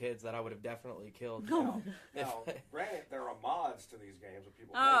annoying kids that I would have definitely killed. Now, granted, there are mods to these games where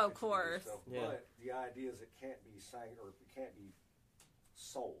people. Oh, of course. Stuff, but the idea is it can't be it can't be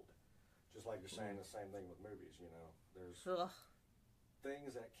sold. Just like you're saying the same thing with movies. You know, there's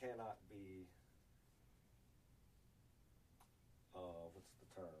things that cannot be. What's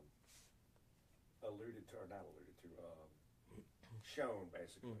the term? Alluded to, or not alluded to, shown,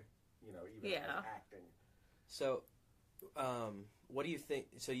 basically. You know, even as acting. So, what do you think?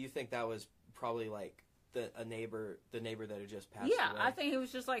 So you think that was probably like the neighbor that had just passed away? Yeah, I think he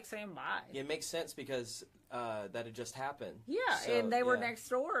was just like saying bye. It makes sense because that had just happened. Yeah, so, and they were next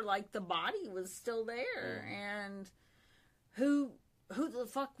door. Like the body was still there, and who the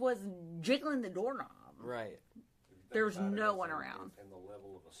fuck was jiggling the doorknob? Right. There was no one around. And the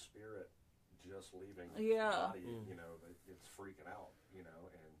level of a spirit just leaving the body, you know, it's freaking out, you know,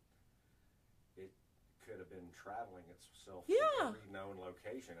 and it could have been traveling itself to every known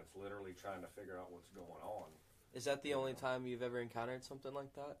location. It's literally trying to figure out what's going on. Is that the only time you've ever encountered something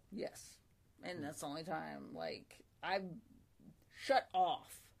like that? Yes. And that's the only time, like, I've shut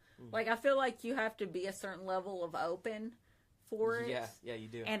off. Like, I feel like you have to be a certain level of open for it. Yeah, you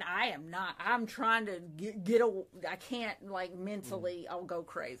do. And I am not. I'm trying to get I can't, like, mentally, I'll go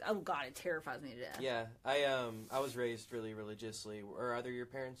crazy. Oh, God, it terrifies me to death. Yeah, I was raised really religiously. Are either your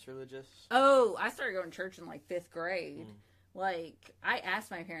parents religious? Oh, I started going to church in, like, 5th grade. Like, I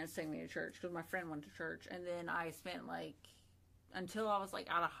asked my parents to take me to church because my friend went to church, and then I spent, like, until I was, like,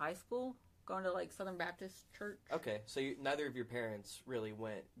 out of high school, going to, like, Southern Baptist Church. Okay, so neither of your parents really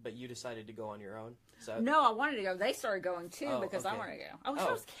went, but you decided to go on your own? So No, I wanted to go. They started going, too, because I okay. wanted to go. I wish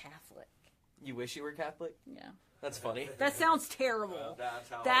I was Catholic. You wish you were Catholic? Yeah. That's funny. That sounds terrible. That's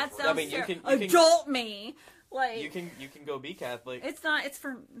how That I was sounds I mean, you terrible. can- Adult me. Like, You can go be Catholic. it's not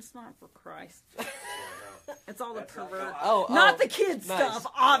for Christ. It's all the That's not- pervert. Oh, Not the kid nice. stuff,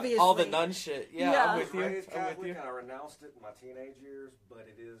 obviously. All the nun shit. Yeah, Yeah. I'm I with was you. raised I'm with Catholic you. and I renounced it in my teenage years, but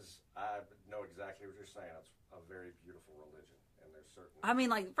it is, I know exactly what you're saying. It's a very beautiful religion, and there's certainly... I mean,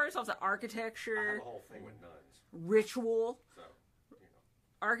 like, first off, the I have architecture, a whole thing with nuns, ritual, so,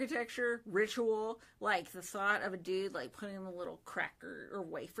 architecture, ritual, like the thought of a dude like putting a little cracker or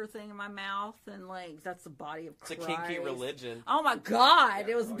wafer thing in my mouth, and like that's the body of It's a Christ. kinky religion. Oh my God!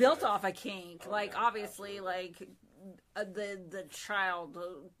 Yeah, It was oh, built yeah. off a kink. Oh, like yeah, obviously, absolutely. like the child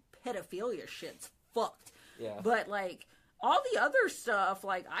pedophilia shit's fucked. Yeah. But like all the other stuff,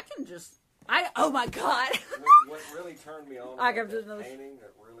 like oh my God! what really turned me on I about got that those- painting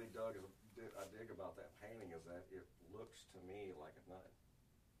that really I dig about that painting is that it looks to me like a nun.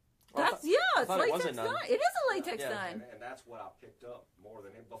 That's I it's thought it was latex a nun. nun. It is a latex Yeah. nun. And that's what I picked up more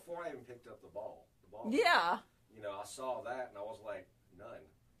than it. Before I even picked up the ball. Yeah. You know, I saw that and I was like, nun.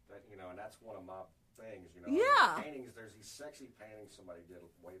 That, you know, and that's one of my things, you know. Yeah. Paintings, there's these sexy paintings somebody did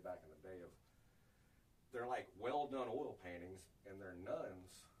way back in the day of, they're like well done oil paintings and they're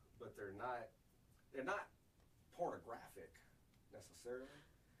nuns, but they're not pornographic necessarily,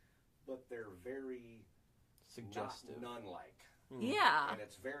 but they're very Suggestive. not nun-like. Yeah. And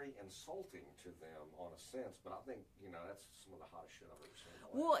it's very insulting to them on a sense, but I think, you know, that's some of the hottest shit I've ever seen in my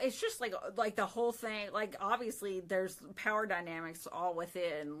life. Well, it's just like the whole thing. Like obviously, there's power dynamics all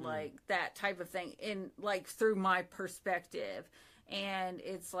within like that type of thing, in like through my perspective, and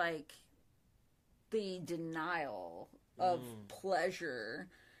it's like the denial of pleasure,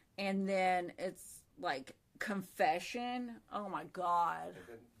 and then it's like confession. Oh my God!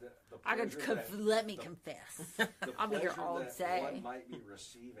 The I could pleasure that- let me confess. the I'll be here pleasure all that day. one might be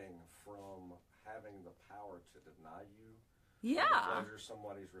receiving from having the power to deny you. or Yeah. The pleasure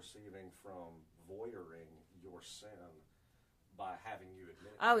somebody's receiving from voyeuring your sin by having you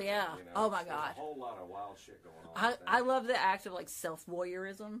admit it. Oh, yeah. You know, Oh, my there's God. a whole lot of wild shit going on. I with that. I love the act of like self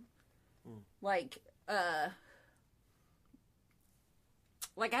voyeurism, like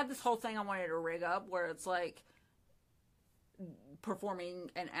I had this whole thing I wanted to rig up where it's like performing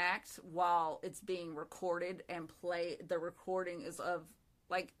an act while it's being recorded and play. The recording is of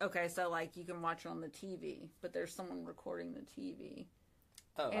like, okay, so like you can watch it on the TV, but there's someone recording the TV,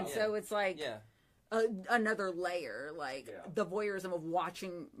 Oh, and yeah. so it's like Yeah. another layer, like Yeah. the voyeurism of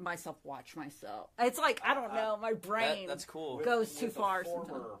watching myself watch myself. It's like I don't know, my brain. That's cool. goes too With far a former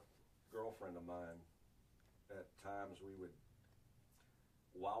sometimes. girlfriend of mine, at times we would,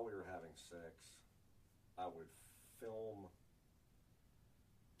 while we were having sex, I would film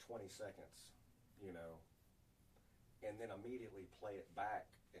 20 seconds, you know, and then immediately play it back,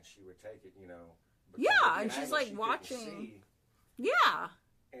 and she would take it, you know. because Yeah, it'd be and an she's, angle like, she couldn't watching. see. Yeah.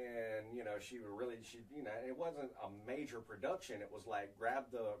 And you know, she you know, it wasn't a major production. It was like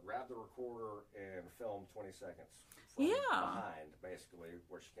grab the recorder and film 20 seconds from Yeah. behind, basically,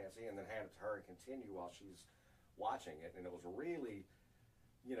 where she can't see, and then hand it to her and continue while she's watching it. And it was really,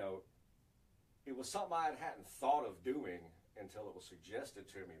 you know, it was something I hadn't thought of doing until it was suggested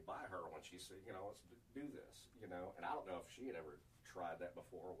to me by her when she said, you know, let's do this, you know. And I don't know if she had ever tried that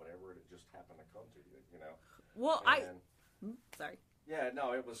before or whatever. It just happened to come to you know. Well, And, sorry. yeah,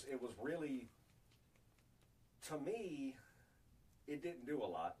 no, it was really, to me, it didn't do a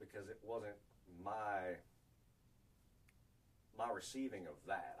lot because it wasn't my receiving of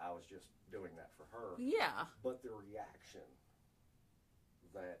that. I was just doing that for her. Yeah. But the reaction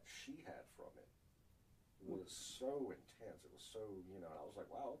that she had from it was so intense. It was so, you know, I was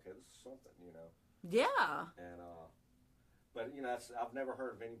like, wow, okay, this is something, you know. Yeah. And, but, you know, I've never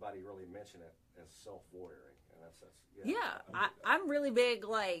heard of anybody really mention it as self-voyeuring. And that's Yeah. I'm really big,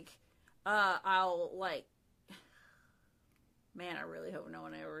 like, I'll, like, man, I really hope no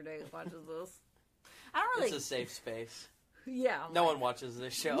one ever watches this. I don't really. It's a safe space. Yeah. No one watches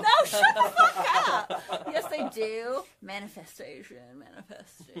this show. No, shut the fuck up. Yes, they do. Manifesting,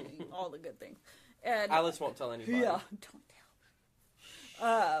 all the good things. And Alice won't tell anybody. yeah, don't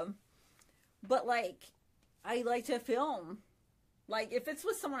tell. But like, I like to film. Like, if it's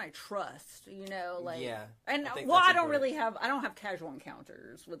with someone I trust, you know, like, Yeah, and I think well, that's I don't important. really have, I don't have casual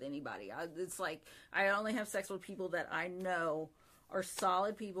encounters with anybody. It's like, I only have sex with people that I know are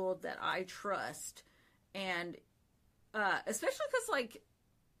solid people that I trust, and especially because, like,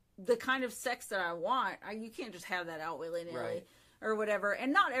 the kind of sex that I want, you can't just have that out willy-nilly. Right. Or whatever,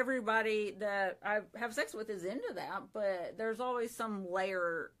 and not everybody that I have sex with is into that, but there's always some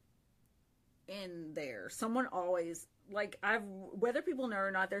layer in there. Someone always, like, whether people know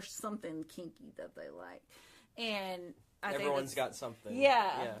or not, there's something kinky that they like, and everyone's got something.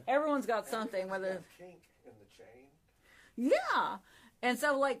 Yeah, everyone's got something. Whether kink in the chain. Yeah, and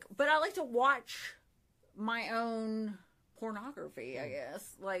so, like, but I like to watch my own pornography, I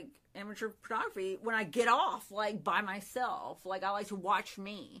guess, like amateur pornography, when I get off, like, by myself. Like, I like to watch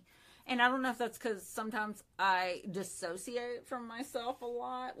me. And I don't know if that's because sometimes I dissociate from myself a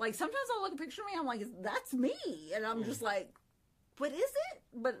lot. Like, sometimes I'll look at a picture of me, I'm like, that's me. And I'm just like, what is it?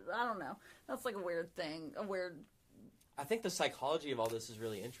 But I don't know. That's like a weird thing. I think the psychology of all this is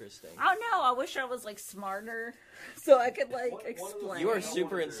really interesting. I don't know. I wish I was, like, smarter so I could, like, explain. You are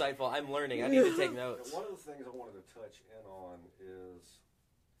super insightful. I'm learning. I need to take notes. One of the things I wanted to touch in on is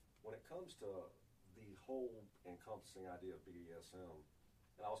when it comes to the whole encompassing idea of BDSM,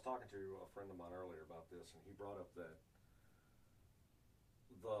 and I was talking to a friend of mine earlier about this, and he brought up that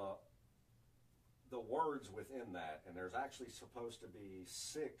the words within that, and there's actually supposed to be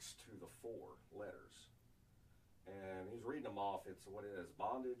 6 to the 4 letters. And he's reading them off. It's what it is: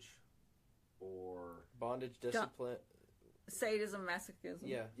 bondage, or bondage, discipline, sadism, masochism.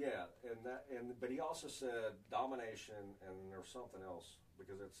 Yeah, but he also said domination, and there's something else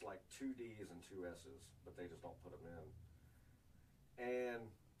because it's like 2 D's and 2 S's, but they just don't put them in. And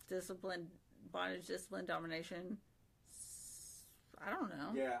discipline, bondage, discipline, domination. I don't know.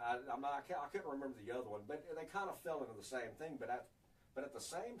 Yeah, I couldn't remember the other one, but they kind of fell into the same thing. But at the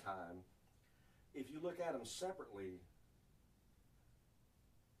same time, if you look at them separately,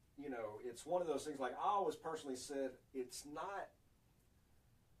 you know, it's one of those things. Like, I always personally said, it's not,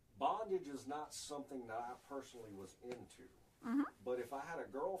 bondage is not something that I personally was into. Mm-hmm. But if I had a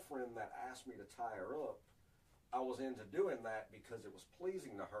girlfriend that asked me to tie her up, I was into doing that because it was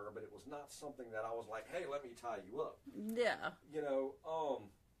pleasing to her, but it was not something that I was like, hey, let me tie you up. Yeah. You know,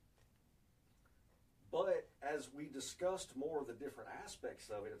 but as we discussed more of the different aspects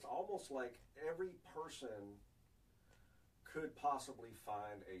of it, it's almost like every person could possibly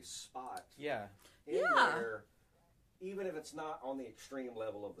find a spot in there, even if it's not on the extreme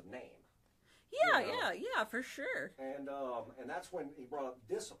level of the name. Yeah, you know? yeah, for sure. And that's when he brought up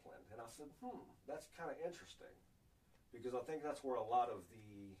discipline, and I said, that's kind of interesting, because I think that's where a lot of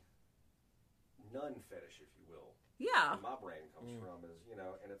the nun fetish, if you will, in my brain comes from, is, you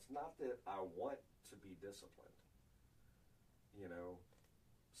know, and it's not that I want to be disciplined, you know.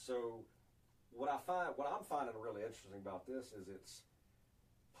 So what I'm finding really interesting about this is it's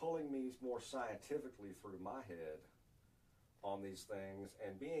pulling me more scientifically through my head on these things,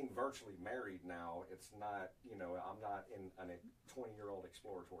 and being virtually married now, it's not, you know, I'm not in a 20-year-old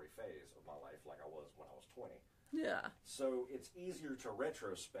exploratory phase of my life like I was when I was 20. Yeah. So it's easier to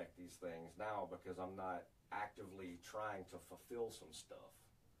retrospect these things now because I'm not actively trying to fulfill some stuff.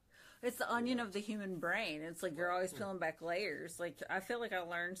 It's the onion of the human brain. It's like you're always peeling back layers. Like, I feel like I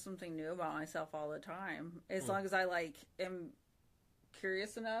learn something new about myself all the time. As long as I, like, am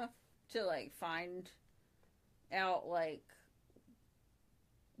curious enough to, like, find out, like,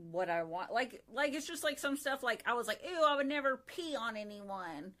 what I want. Like it's just like some stuff, like, I was like, ew, I would never pee on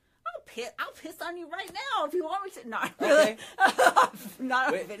anyone. I'll piss on you right now if you want me to. Not really.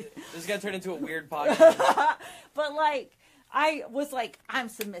 Okay. This is gonna turn into a weird podcast. But, like, I was like, I'm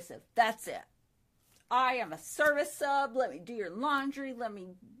submissive. That's it. I am a service sub. Let me do your laundry. Let me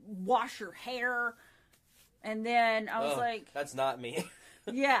wash your hair. And then I was like, that's not me.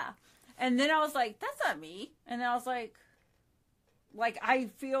 Yeah. And then I was like, that's not me. And then I was like, I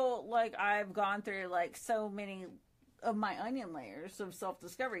feel like I've gone through, like, so many of my onion layers of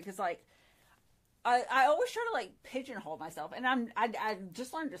self-discovery. Because, like, I always try to, like, pigeonhole myself. And I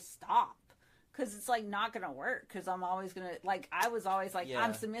just learned to stop. Because it's, like, not going to work. Because I'm always going to, like, I was always like,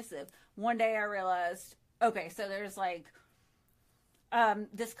 I'm submissive. One day I realized, okay, so there's, like,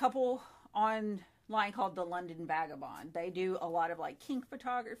 this couple online called the London Vagabond. They do a lot of, like, kink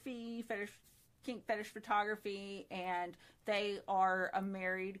photography, kink fetish photography, and they are a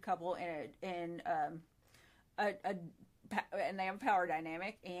married couple and they have a power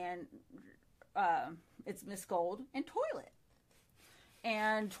dynamic, and it's Miss Gold and Toilet.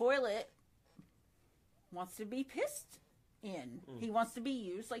 And Toilet wants to be pissed in. He wants to be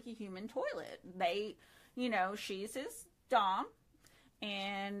used like a human toilet. They, you know, she's his dom,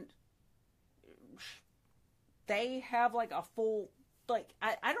 and they have, like, a full, like,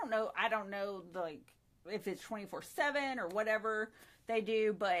 I don't know, like, if it's 24/7 or whatever they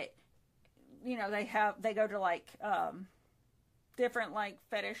do, but they go to like different like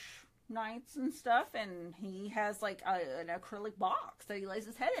fetish nights and stuff, and he has like an acrylic box that he lays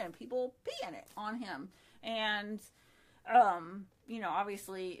his head in, and people pee in it on him. And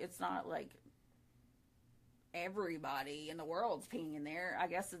obviously it's not like everybody in the world's peeing in there. I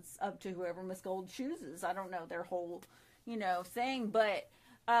guess it's up to whoever Miss Gold chooses. I don't know their whole thing, but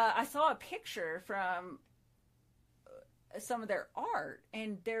I saw a picture from some of their art,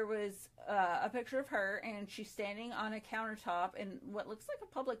 and there was a picture of her, and she's standing on a countertop in what looks like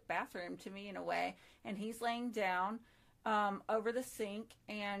a public bathroom to me in a way, and he's laying down over the sink,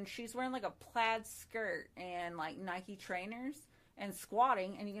 and she's wearing like a plaid skirt and like Nike trainers and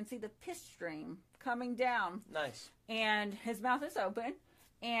squatting, and you can see the piss stream coming down. Nice. And his mouth is open,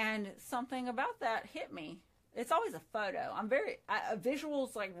 and something about that hit me. It's always a photo.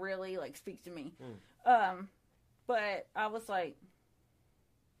 Visuals like really like speak to me. But I was like,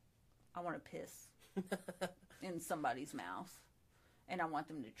 I want to piss in somebody's mouth, and I want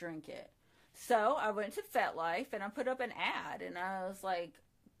them to drink it. So I went to FetLife, and I put up an ad, and I was like,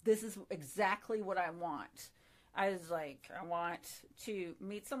 this is exactly what I want. I was like, I want to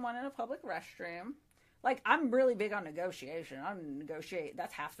meet someone in a public restroom. Like, I'm really big on negotiation.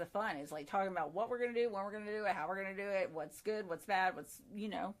 That's half the fun. It's like talking about what we're going to do, when we're going to do it, how we're going to do it, what's good, what's bad, what's,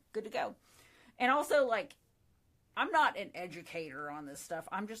 good to go. And also, like, I'm not an educator on this stuff.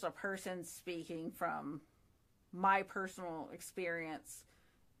 I'm just a person speaking from my personal experience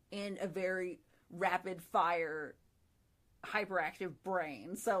in a very rapid fire, hyperactive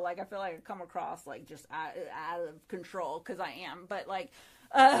brain. So, like, I feel like I come across, like, just out of control, because I am. But, like,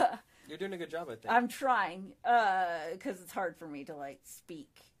 you're doing a good job, I think. I'm trying, because it's hard for me to, like, speak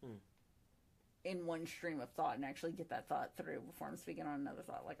in one stream of thought and actually get that thought through before I'm speaking on another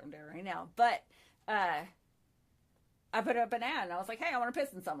thought like I'm doing right now. But, I put up an ad, and I was like, hey, I want to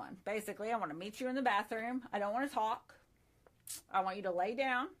piss in someone. Basically, I want to meet you in the bathroom. I don't want to talk. I want you to lay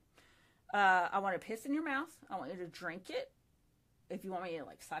down. I want to piss in your mouth. I want you to drink it. If you want me to,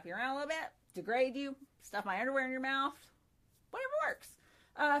 like, slap you around a little bit, degrade you, stuff my underwear in your mouth, whatever works.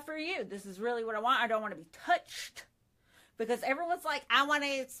 For you, this is really what I want. I don't want to be touched. Because everyone's like, I want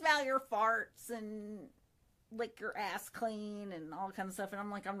to smell your farts and lick your ass clean and all kinds of stuff. And I'm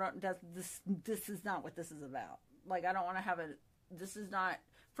like, this is not what this is about. Like, I don't want to have this is not,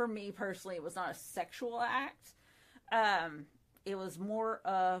 for me personally, it was not a sexual act. It was more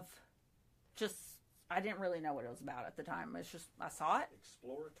of just, I didn't really know what it was about at the time. It's just, I saw it.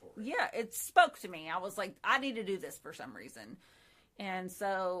 Exploratory. Yeah, it spoke to me. I was like, I need to do this for some reason. And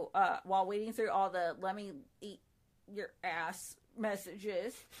so, while waiting through all the, let me eat your ass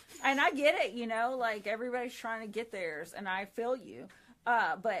messages, and I get it, like, everybody's trying to get theirs, and I feel you.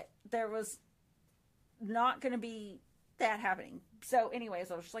 But there was not going to be that happening. So anyways,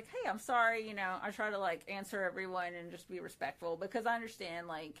 I was just like, hey, I'm sorry, I try to, like, answer everyone and just be respectful, because I understand,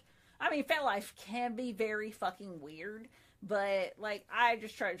 like, I mean, FetLife can be very fucking weird, but, like, I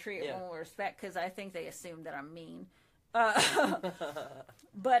just try to treat it with respect, because I think they assume that I'm mean. But,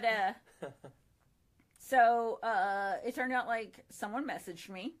 so, it turned out, like, someone messaged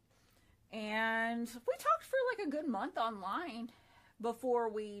me, and we talked for, like, a good month online before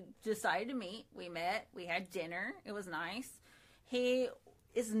we decided to meet. We met, we had dinner, it was nice. He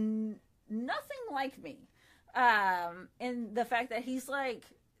is nothing like me, in the fact that he's, like,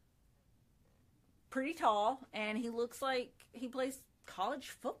 pretty tall, and he looks like he plays college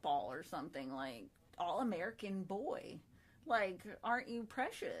football or something, like, all-American boy. Like, aren't you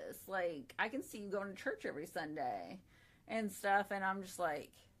precious? Like, I can see you going to church every Sunday and stuff, and I'm just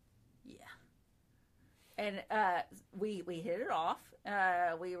like, yeah. And we hit it off.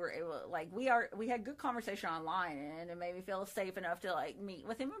 We were able, like, we had good conversation online, and it made me feel safe enough to, like, meet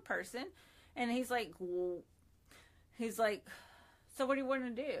with him in person. And he's like, so what do you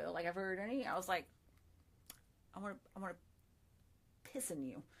want to do? Like, I've heard any. I was like, I want to piss in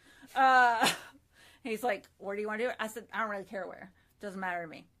you. He's like, where do you want to do it? I said, I don't really care where. Doesn't matter to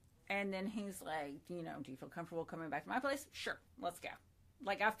me. And then he's like, do you feel comfortable coming back to my place? Sure, let's go.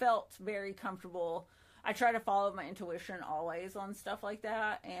 Like, I felt very comfortable. I try to follow my intuition always on stuff like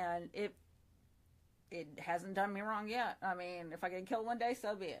that, and it hasn't done me wrong yet. I mean, if I get killed one day,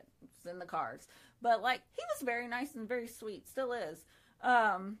 so be it. It's in the cards. But, like, he was very nice and very sweet. Still is.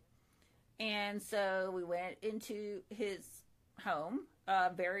 And so we went into his home,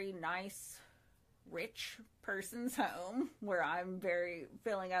 a very nice, rich person's home, where I'm very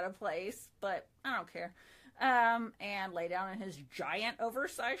feeling out of place, but I don't care. And lay down in his giant,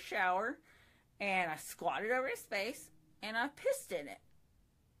 oversized shower, and I squatted over his face, and I pissed in it.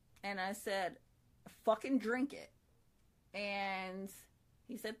 And I said, fucking drink it. And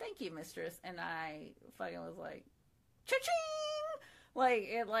He said, "Thank you, mistress." And I fucking was like, cha-ching! Like,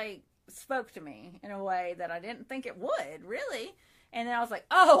 it, like, spoke to me in a way that I didn't think it would, really. And then I was like,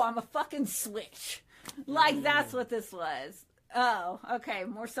 oh, I'm a fucking switch. Like, that's what this was. Oh, okay,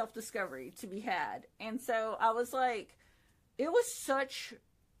 more self-discovery to be had. And so I was like, it was such,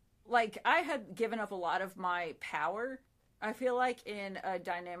 like, I had given up a lot of my power, I feel like, in a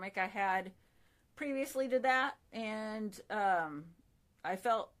dynamic I had previously to that. And I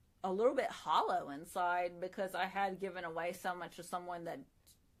felt a little bit hollow inside because I had given away so much to someone that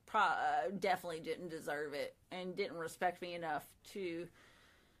definitely didn't deserve it and didn't respect me enough to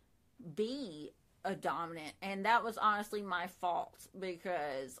be a dominant. And that was honestly my fault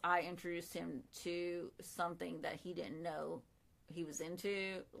because I introduced him to something that he didn't know he was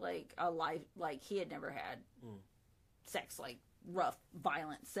into, like a life, like he had never had sex, like rough,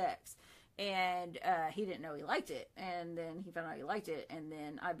 violent sex. And he didn't know he liked it. And then he found out he liked it. And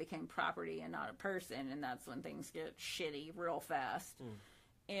then I became property and not a person. And that's when things get shitty real fast.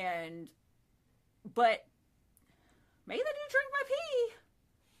 But maybe they do drink my pee.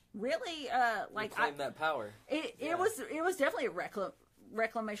 Really, like, claim that power. It was definitely a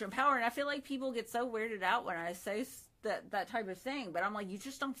reclamation of power. And I feel like people get so weirded out when I say that type of thing, but I'm like, you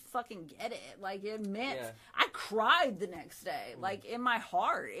just don't fucking get it. Like, it meant I cried the next day. Like, in my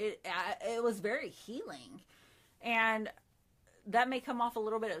heart, it was very healing, and that may come off a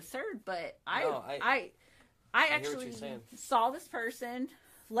little bit absurd, but I actually saw this person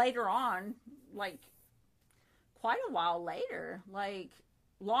later on, like quite a while later, like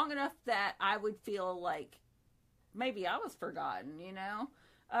long enough that I would feel like maybe I was forgotten, you know.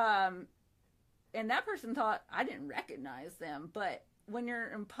 And that person thought I didn't recognize them. But when you're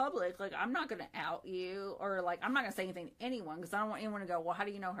in public, like, I'm not going to out you, or, like, I'm not going to say anything to anyone because I don't want anyone to go, well, how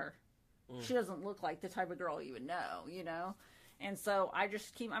do you know her? She doesn't look like the type of girl you would know, you know? And so I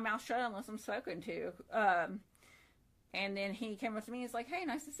just keep my mouth shut unless I'm spoken to. And then he came up to me. He's like, hey,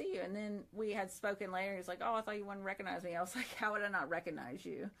 nice to see you. And then we had spoken later. He's like, oh, I thought you wouldn't recognize me. I was like, how would I not recognize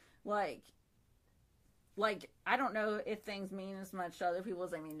you? Like, I don't know if things mean as much to other people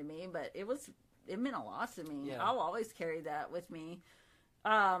as they mean to me, but it meant a lot to me. Yeah. I'll always carry that with me.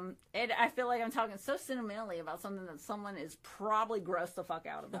 And I feel like I'm talking so sentimentally about something that someone is probably grossed the fuck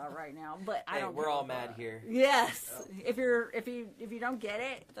out about right now. But I don't. We're all mad here. Yes. If you don't get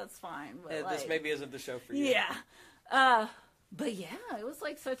it, that's fine. But this maybe isn't the show for you. Yeah. But yeah, it was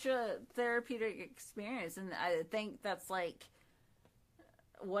like such a therapeutic experience, and I think that's like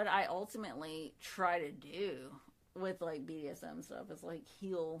what I ultimately try to do with like BDSM stuff is like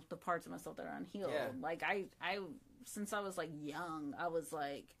heal the parts of myself that are unhealed. Yeah. Like I since I was like young, I was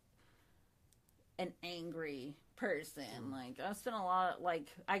like an angry person. Like I spent a lot of, like,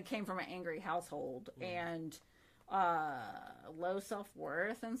 I came from an angry household and low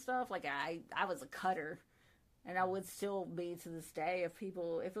self-worth and stuff. Like I was a cutter, and I would still be to this day if it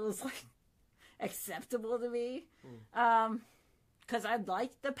was like acceptable to me. Because I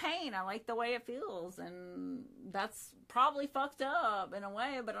like the pain. I like the way it feels. And that's probably fucked up in a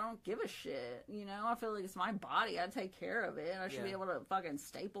way, but I don't give a shit. You know, I feel like it's my body. I take care of it. I should be able to fucking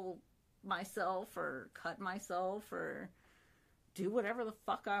staple myself or cut myself or do whatever the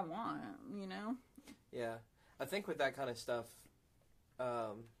fuck I want, you know? Yeah. I think with that kind of stuff,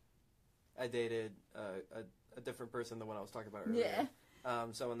 I dated a different person than what I was talking about earlier. Yeah.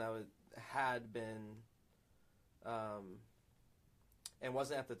 Someone that had been... and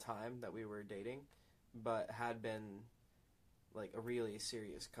wasn't at the time that we were dating, but had been, like, a really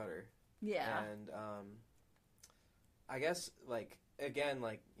serious cutter. Yeah. And, I guess, like, again,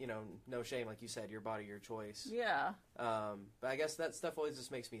 like, you know, no shame, like you said, your body, your choice. Yeah. But I guess that stuff always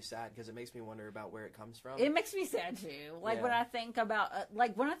just makes me sad, because it makes me wonder about where it comes from. It makes me sad, too. Like, when I think about,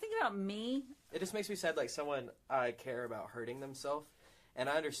 me... It just makes me sad, like, someone I care about hurting themselves, and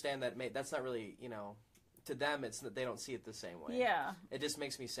I understand that that's not really, you know... To them, it's they don't see it the same way. Yeah. It just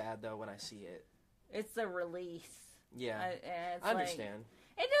makes me sad, though, when I see it. It's the release. Yeah. I understand.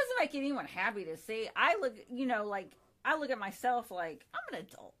 It doesn't make anyone happy to see. I look at myself like, I'm an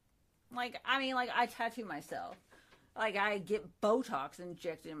adult. Like, I mean, like, I tattoo myself. Like, I get Botox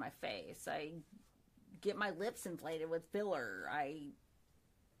injected in my face. I get my lips inflated with filler. I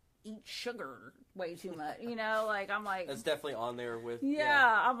eat sugar way too much, you know, like, I'm like... That's definitely on there with...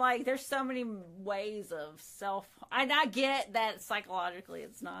 Yeah, I'm like, there's so many ways of and I get that psychologically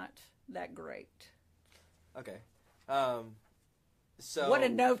it's not that great. Okay. So... What a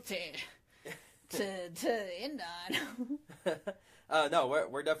note to end on. No,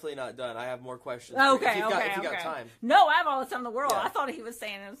 we're definitely not done. I have more questions. Okay, if you got time. No, I have all the time in the world. Yeah. I thought he was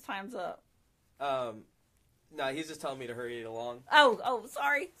saying it was time's up. No, he's just telling me to hurry it along. Oh,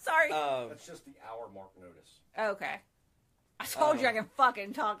 sorry. That's just the hour mark notice. Okay. I told you I can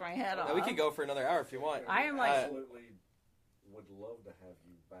fucking talk my head off. We could go for another hour if you want. I am like... absolutely would love to have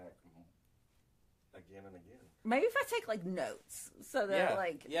you back again and again. Maybe if I take, like, notes. So that,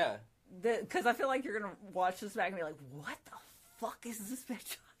 like... Yeah. Because I feel like you're going to watch this back and be like, what the fuck is this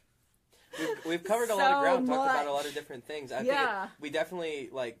bitch? We've covered a lot of ground, talked about a lot of different things. I think we definitely,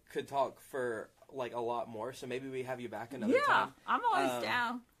 like, could talk for, like, a lot more. So maybe we have you back another time. Yeah, I'm always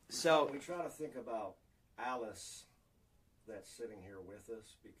down. So we try to think about Alice that's sitting here with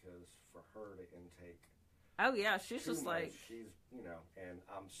us, because for her to intake... Oh, yeah, she's just like... She's, and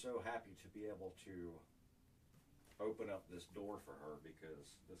I'm so happy to be able to open up this door for her,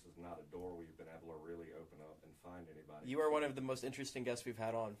 because this is not a door we've been able to really open up and find anybody. You are one of the most interesting guests we've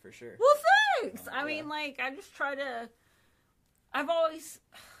had on, for sure. Well, thanks! I mean, like, I just try to... I've always...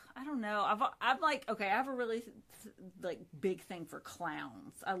 I don't know. I'm like, okay, I have a really, like, big thing for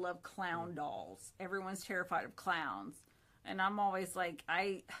clowns. I love clown dolls. Everyone's terrified of clowns. And I'm always like,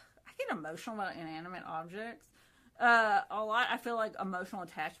 I get emotional about inanimate objects. A lot. I feel like emotional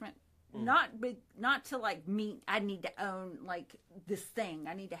attachment. Not to, like, me. I need to own, like, this thing.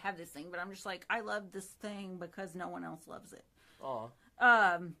 I need to have this thing. But I'm just like, I love this thing because no one else loves it. Aw.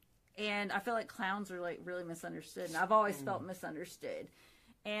 And I feel like clowns are, like, really misunderstood. And I've always felt misunderstood.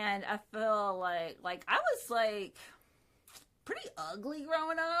 And I feel like I was, like, pretty ugly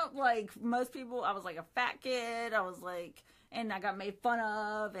growing up. Like, most people, I was, like, a fat kid. I was, like, and I got made fun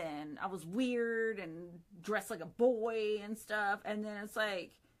of, and I was weird and dressed like a boy and stuff. And then it's,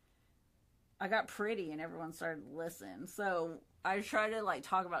 like, I got pretty and everyone started to listen. So I try to, like,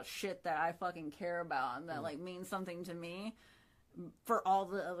 talk about shit that I fucking care about and that, like, means something to me for all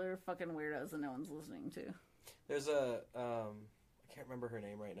the other fucking weirdos that no one's listening to. There's I can't remember her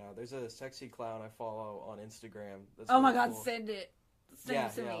name right now. There's a sexy clown I follow on Instagram. That's oh my really God, cool. send it.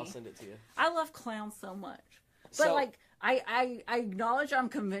 Send it to me. I'll send it to you. I love clowns so much. But, like, I acknowledge I'm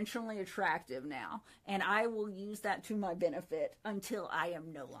conventionally attractive now, and I will use that to my benefit until I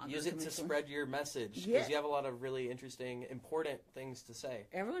am no longer Use it to spread your message, because you have a lot of really interesting, important things to say.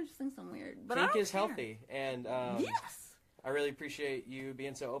 Everyone just thinks I'm weird, but Kink I don't is care. healthy, and yes! I really appreciate you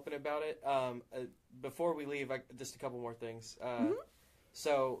being so open about it. Before we leave, just a couple more things.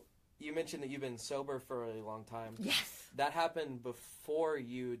 So, you mentioned that you've been sober for a really long time. Yes. That happened before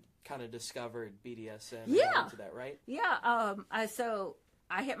you kind of discovered BDSM. Yeah. Into that, right? Yeah. I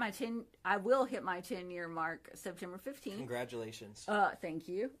will hit my 10-year mark September 15th. Congratulations. Thank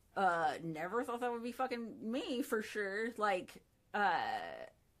you. Never thought that would be fucking me, for sure. Like,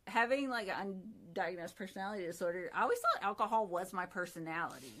 having, like, an undiagnosed personality disorder, I always thought alcohol was my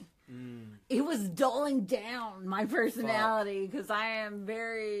personality. It was dulling down my personality, because I am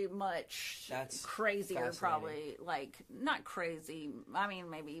very much crazier, probably. Like, not crazy. I mean,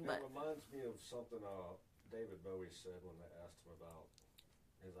 maybe, but... It reminds me of something David Bowie said when they asked him about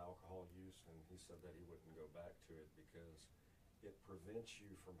his alcohol use, and he said that he wouldn't go back to it because it prevents you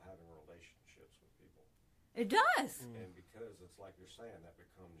from having relationships with people. It does. And because it's like you're saying, that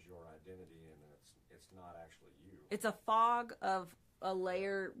becomes your identity, and it's not actually you. It's a fog of a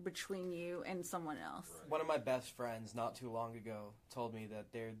layer between you and someone else. Right. One of my best friends not too long ago told me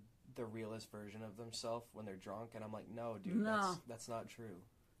that they're the realest version of themselves when they're drunk, and I'm like, no, dude, that's not true.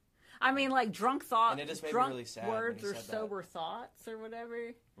 I mean, like, drunk thoughts, and it just made drunk me really sad words when or he said sober thoughts or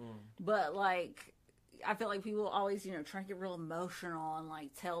whatever. But, like, I feel like people always, try to get real emotional and, like,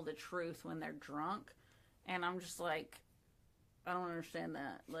 tell the truth when they're drunk. And I'm just like, I don't understand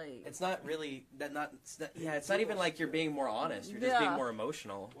that. Like, it's not really it's not even like you're being more honest. You're just being more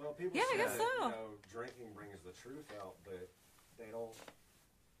emotional. Well, people I say guess so. Drinking brings the truth out, but they don't.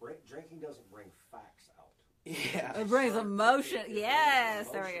 Drinking doesn't bring facts out. Yeah, it brings emotion. Yes,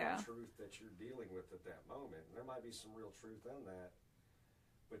 there we go. Truth that you're dealing with at that moment, and there might be some real truth in that,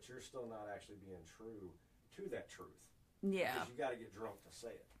 but you're still not actually being true to that truth. Yeah, because you got to get drunk to say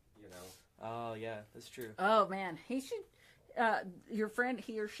it. Oh yeah, that's true. Oh man, he should. Your friend,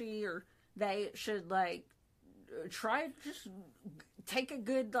 he or she or they should, like, try just take a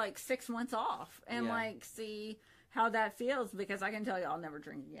good, like, 6 months off and like see how that feels, because I can tell you I'll never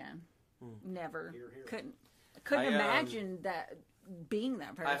drink again. Never. Couldn't imagine that being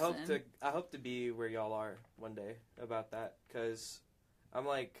that person. I hope to be where y'all are one day about that, because I'm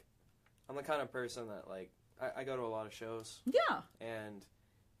the kind of person that, like, I go to a lot of shows. Yeah. And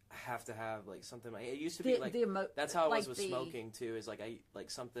I have to have, like, something. It used to be like that's how I was with smoking too. Is like I like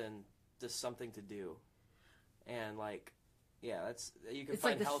something to do, and like, yeah, that's you can. It's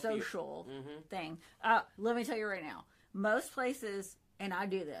find like the healthier social thing. Let me tell you right now, most places, and I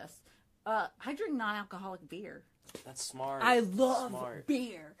do this. I drink non-alcoholic beer. That's smart. I love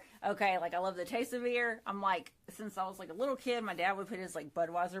beer. Okay, like I love the taste of beer. I'm like, since I was like a little kid, my dad would put his like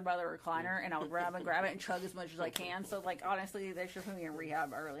Budweiser by the recliner, and I would grab it and chug as much as I can. So like honestly, they should put me in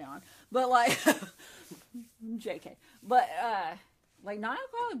rehab early on. But like, JK. But like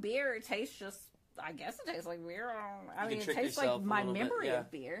non-alcoholic beer, it tastes just. I guess it tastes like beer. I mean, it tastes like my memory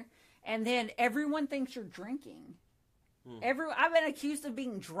of beer. And then everyone thinks you're drinking. I've been accused of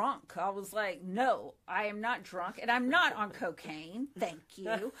being drunk. I was like, no, I am not drunk, and I'm not on cocaine. Thank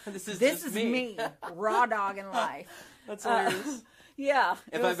you. This is me, raw dog in life. That's hilarious. Yeah.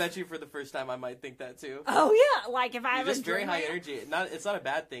 If I met you for the first time, I might think that too. Oh yeah, like if I have just very high energy. It's not a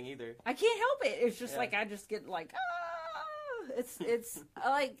bad thing either. I can't help it. It's just like I just get like It's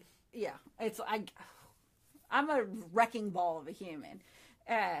like it's like I'm a wrecking ball of a human.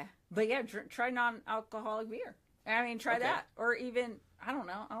 But yeah, try non-alcoholic beer. I mean, try that. Or even, I don't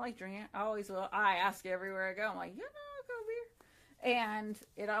know, I like drinking. I always will. I ask everywhere I go. I'm like, alcohol beer? And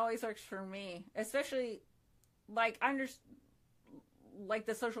it always works for me. Especially, like, like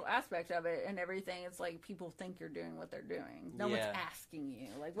the social aspect of it and everything. It's like people think you're doing what they're doing. No one's asking you.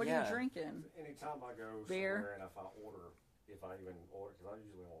 Like, what are you drinking? Anytime I go beer? somewhere and if I even order, because I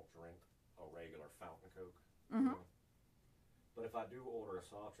usually won't drink a regular fountain Coke. Mm-hmm. But if I do order a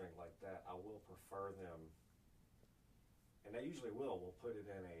soft drink like that, I will prefer them. And they usually will put it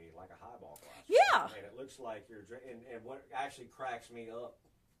in a highball glass. Yeah. And it looks like you're drinking. And what actually cracks me up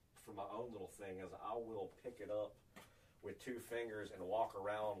for my own little thing is I will pick it up with 2 fingers and walk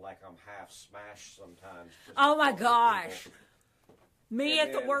around like I'm half smashed sometimes. Oh my gosh. Me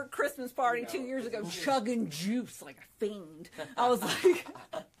at the work Christmas party 2 years ago, chugging juice like a fiend. I was like...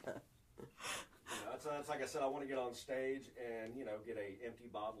 It's like I said, I want to get on stage and, get a empty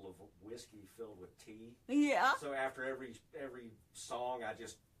bottle of whiskey filled with tea. Yeah. So after every song, I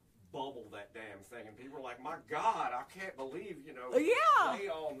just bubble that damn thing. And people are like, my God, I can't believe, play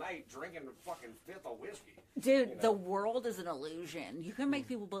all night drinking the fucking 5th of whiskey. Dude, the world is an illusion. You can make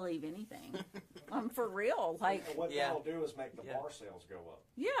people believe anything. I'm for real. Like, and what they'll do is make the bar sales go up.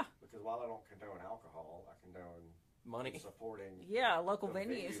 Yeah. Because while I don't condone alcohol, I condone... money. Supporting local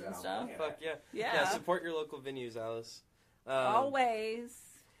venues and stuff. Fuck yeah, support your local venues, Alice. Always.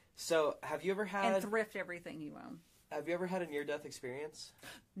 So, have you ever had... And thrift everything you own. Have you ever had a near-death experience?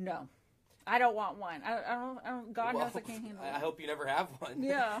 No. I don't want one. I don't God knows I can't handle it. I hope you never have one.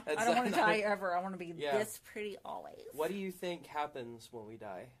 Yeah. I don't want to die ever. I want to be this pretty always. What do you think happens when we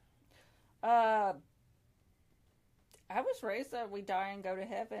die? I was raised that we die and go to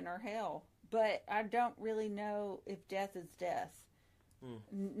heaven or hell. But I don't really know if death is death.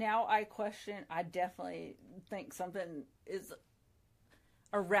 Now I definitely think something is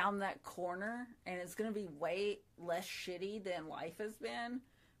around that corner, and it's going to be way less shitty than life has been,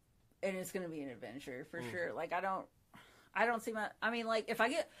 and it's going to be an adventure for sure. Like, I don't see like, if I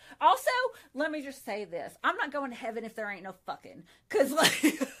get... Also, let me just say this. I'm not going to heaven if there ain't no fucking. Because, like...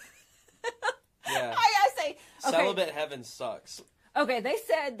 Yeah. I say... Okay, celibate heaven sucks. Okay, they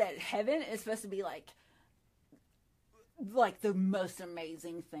said that heaven is supposed to be like the most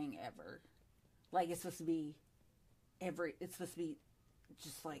amazing thing ever. Like, it's supposed to be it's supposed to be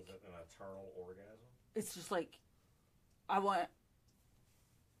just like... Is it an eternal orgasm? It's just like,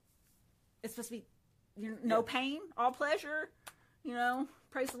 it's supposed to be, no pain, all pleasure,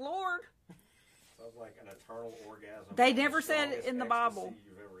 praise the Lord. Sounds like an eternal orgasm. They never said it in the Bible.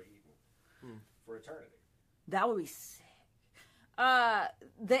 You've ever eaten for eternity. That would be sick.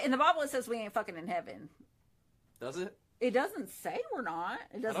 In the Bible it says we ain't fucking in heaven. Does it? It doesn't say we're not.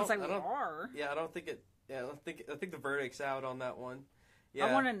 It doesn't say we are. Yeah, I don't think it. Yeah, I think the verdict's out on that one. Yeah,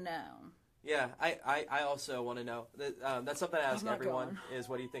 I want to know. Yeah, I also want to know. That's something I ask everyone is,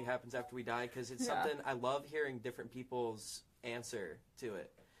 what do you think happens after we die? Because it's something I love hearing different people's answer to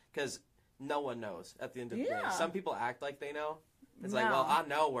it. Because no one knows at the end of the day. Some people act like they know. It's like, well, I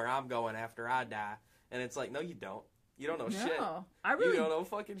know where I'm going after I die, and it's like, no, you don't. You don't know shit. You don't know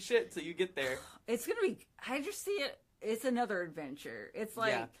fucking shit till you get there. It's gonna be. I just see it. It's another adventure. It's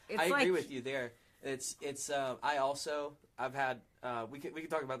like. Yeah, I agree with you there. It's. I've had. We can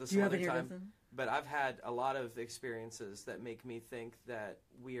talk about this some other time. But I've had a lot of experiences that make me think that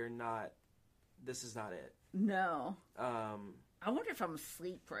we are not. This is not it. No. I wonder if I'm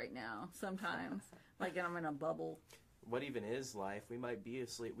asleep right now. Sometimes, like I'm in a bubble. What even is life? We might be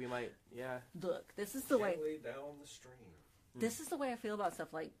asleep. We might, Look, this is the way. Down the stream. This is the way I feel about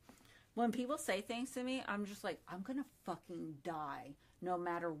stuff. Like, when people say things to me, I'm just like, I'm gonna fucking die. No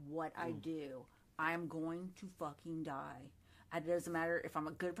matter what I do, I'm going to fucking die. It doesn't matter if I'm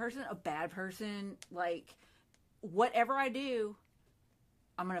a good person, a bad person. Like, whatever I do,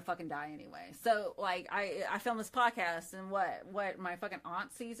 I'm gonna fucking die anyway. So like I film this podcast and what my fucking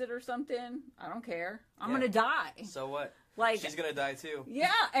aunt sees it or something. I don't care. I'm gonna die. So what? Like she's gonna die too.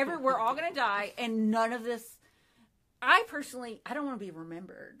 Yeah, we're all gonna die, and none of this. I personally, I don't want to be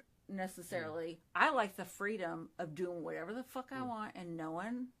remembered necessarily. I like the freedom of doing whatever the fuck I want, and no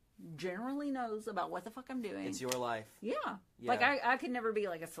one generally knows about what the fuck I'm doing. It's your life. Yeah. Like I could never be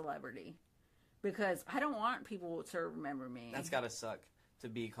like a celebrity because I don't want people to remember me. That's gotta suck to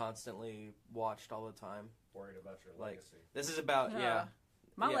be constantly watched all the time. Worried about your like, legacy. This is about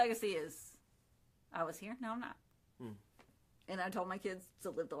my legacy is I was here. No, I'm not. And I told my kids to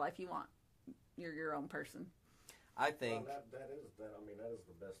live the life you want. You're your own person. I think that is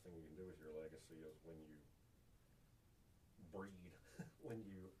the best thing you can do with your legacy is when you breed, when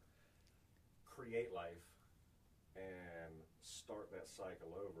you create life and start that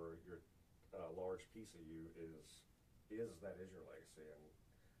cycle over. Your large piece of you is your legacy, and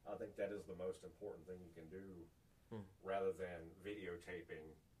I think that is the most important thing you can do, rather than videotaping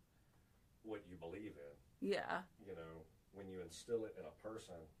what you believe in. Yeah. You know, when you instill it in a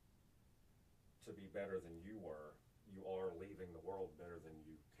person to be better than you were, you are leaving the world better than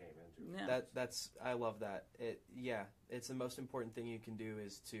you came into it. Yeah. That's I love that. It's the most important thing you can do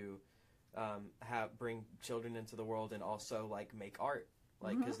is to bring children into the world and also like make art,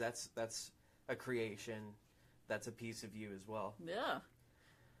 like because that's a creation, that's a piece of you as well. Yeah.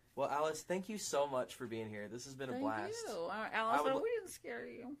 Well, Alice, thank you so much for being here. This has been a blast. Thank you. Alice, we didn't scare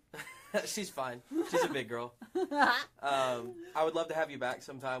you. She's fine. She's a big girl. I would love to have you back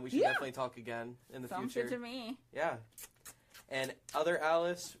sometime. We should definitely talk again in the future. Sounds good to me. Yeah. And other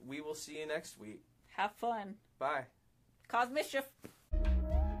Alice, we will see you next week. Have fun. Bye. Cause mischief.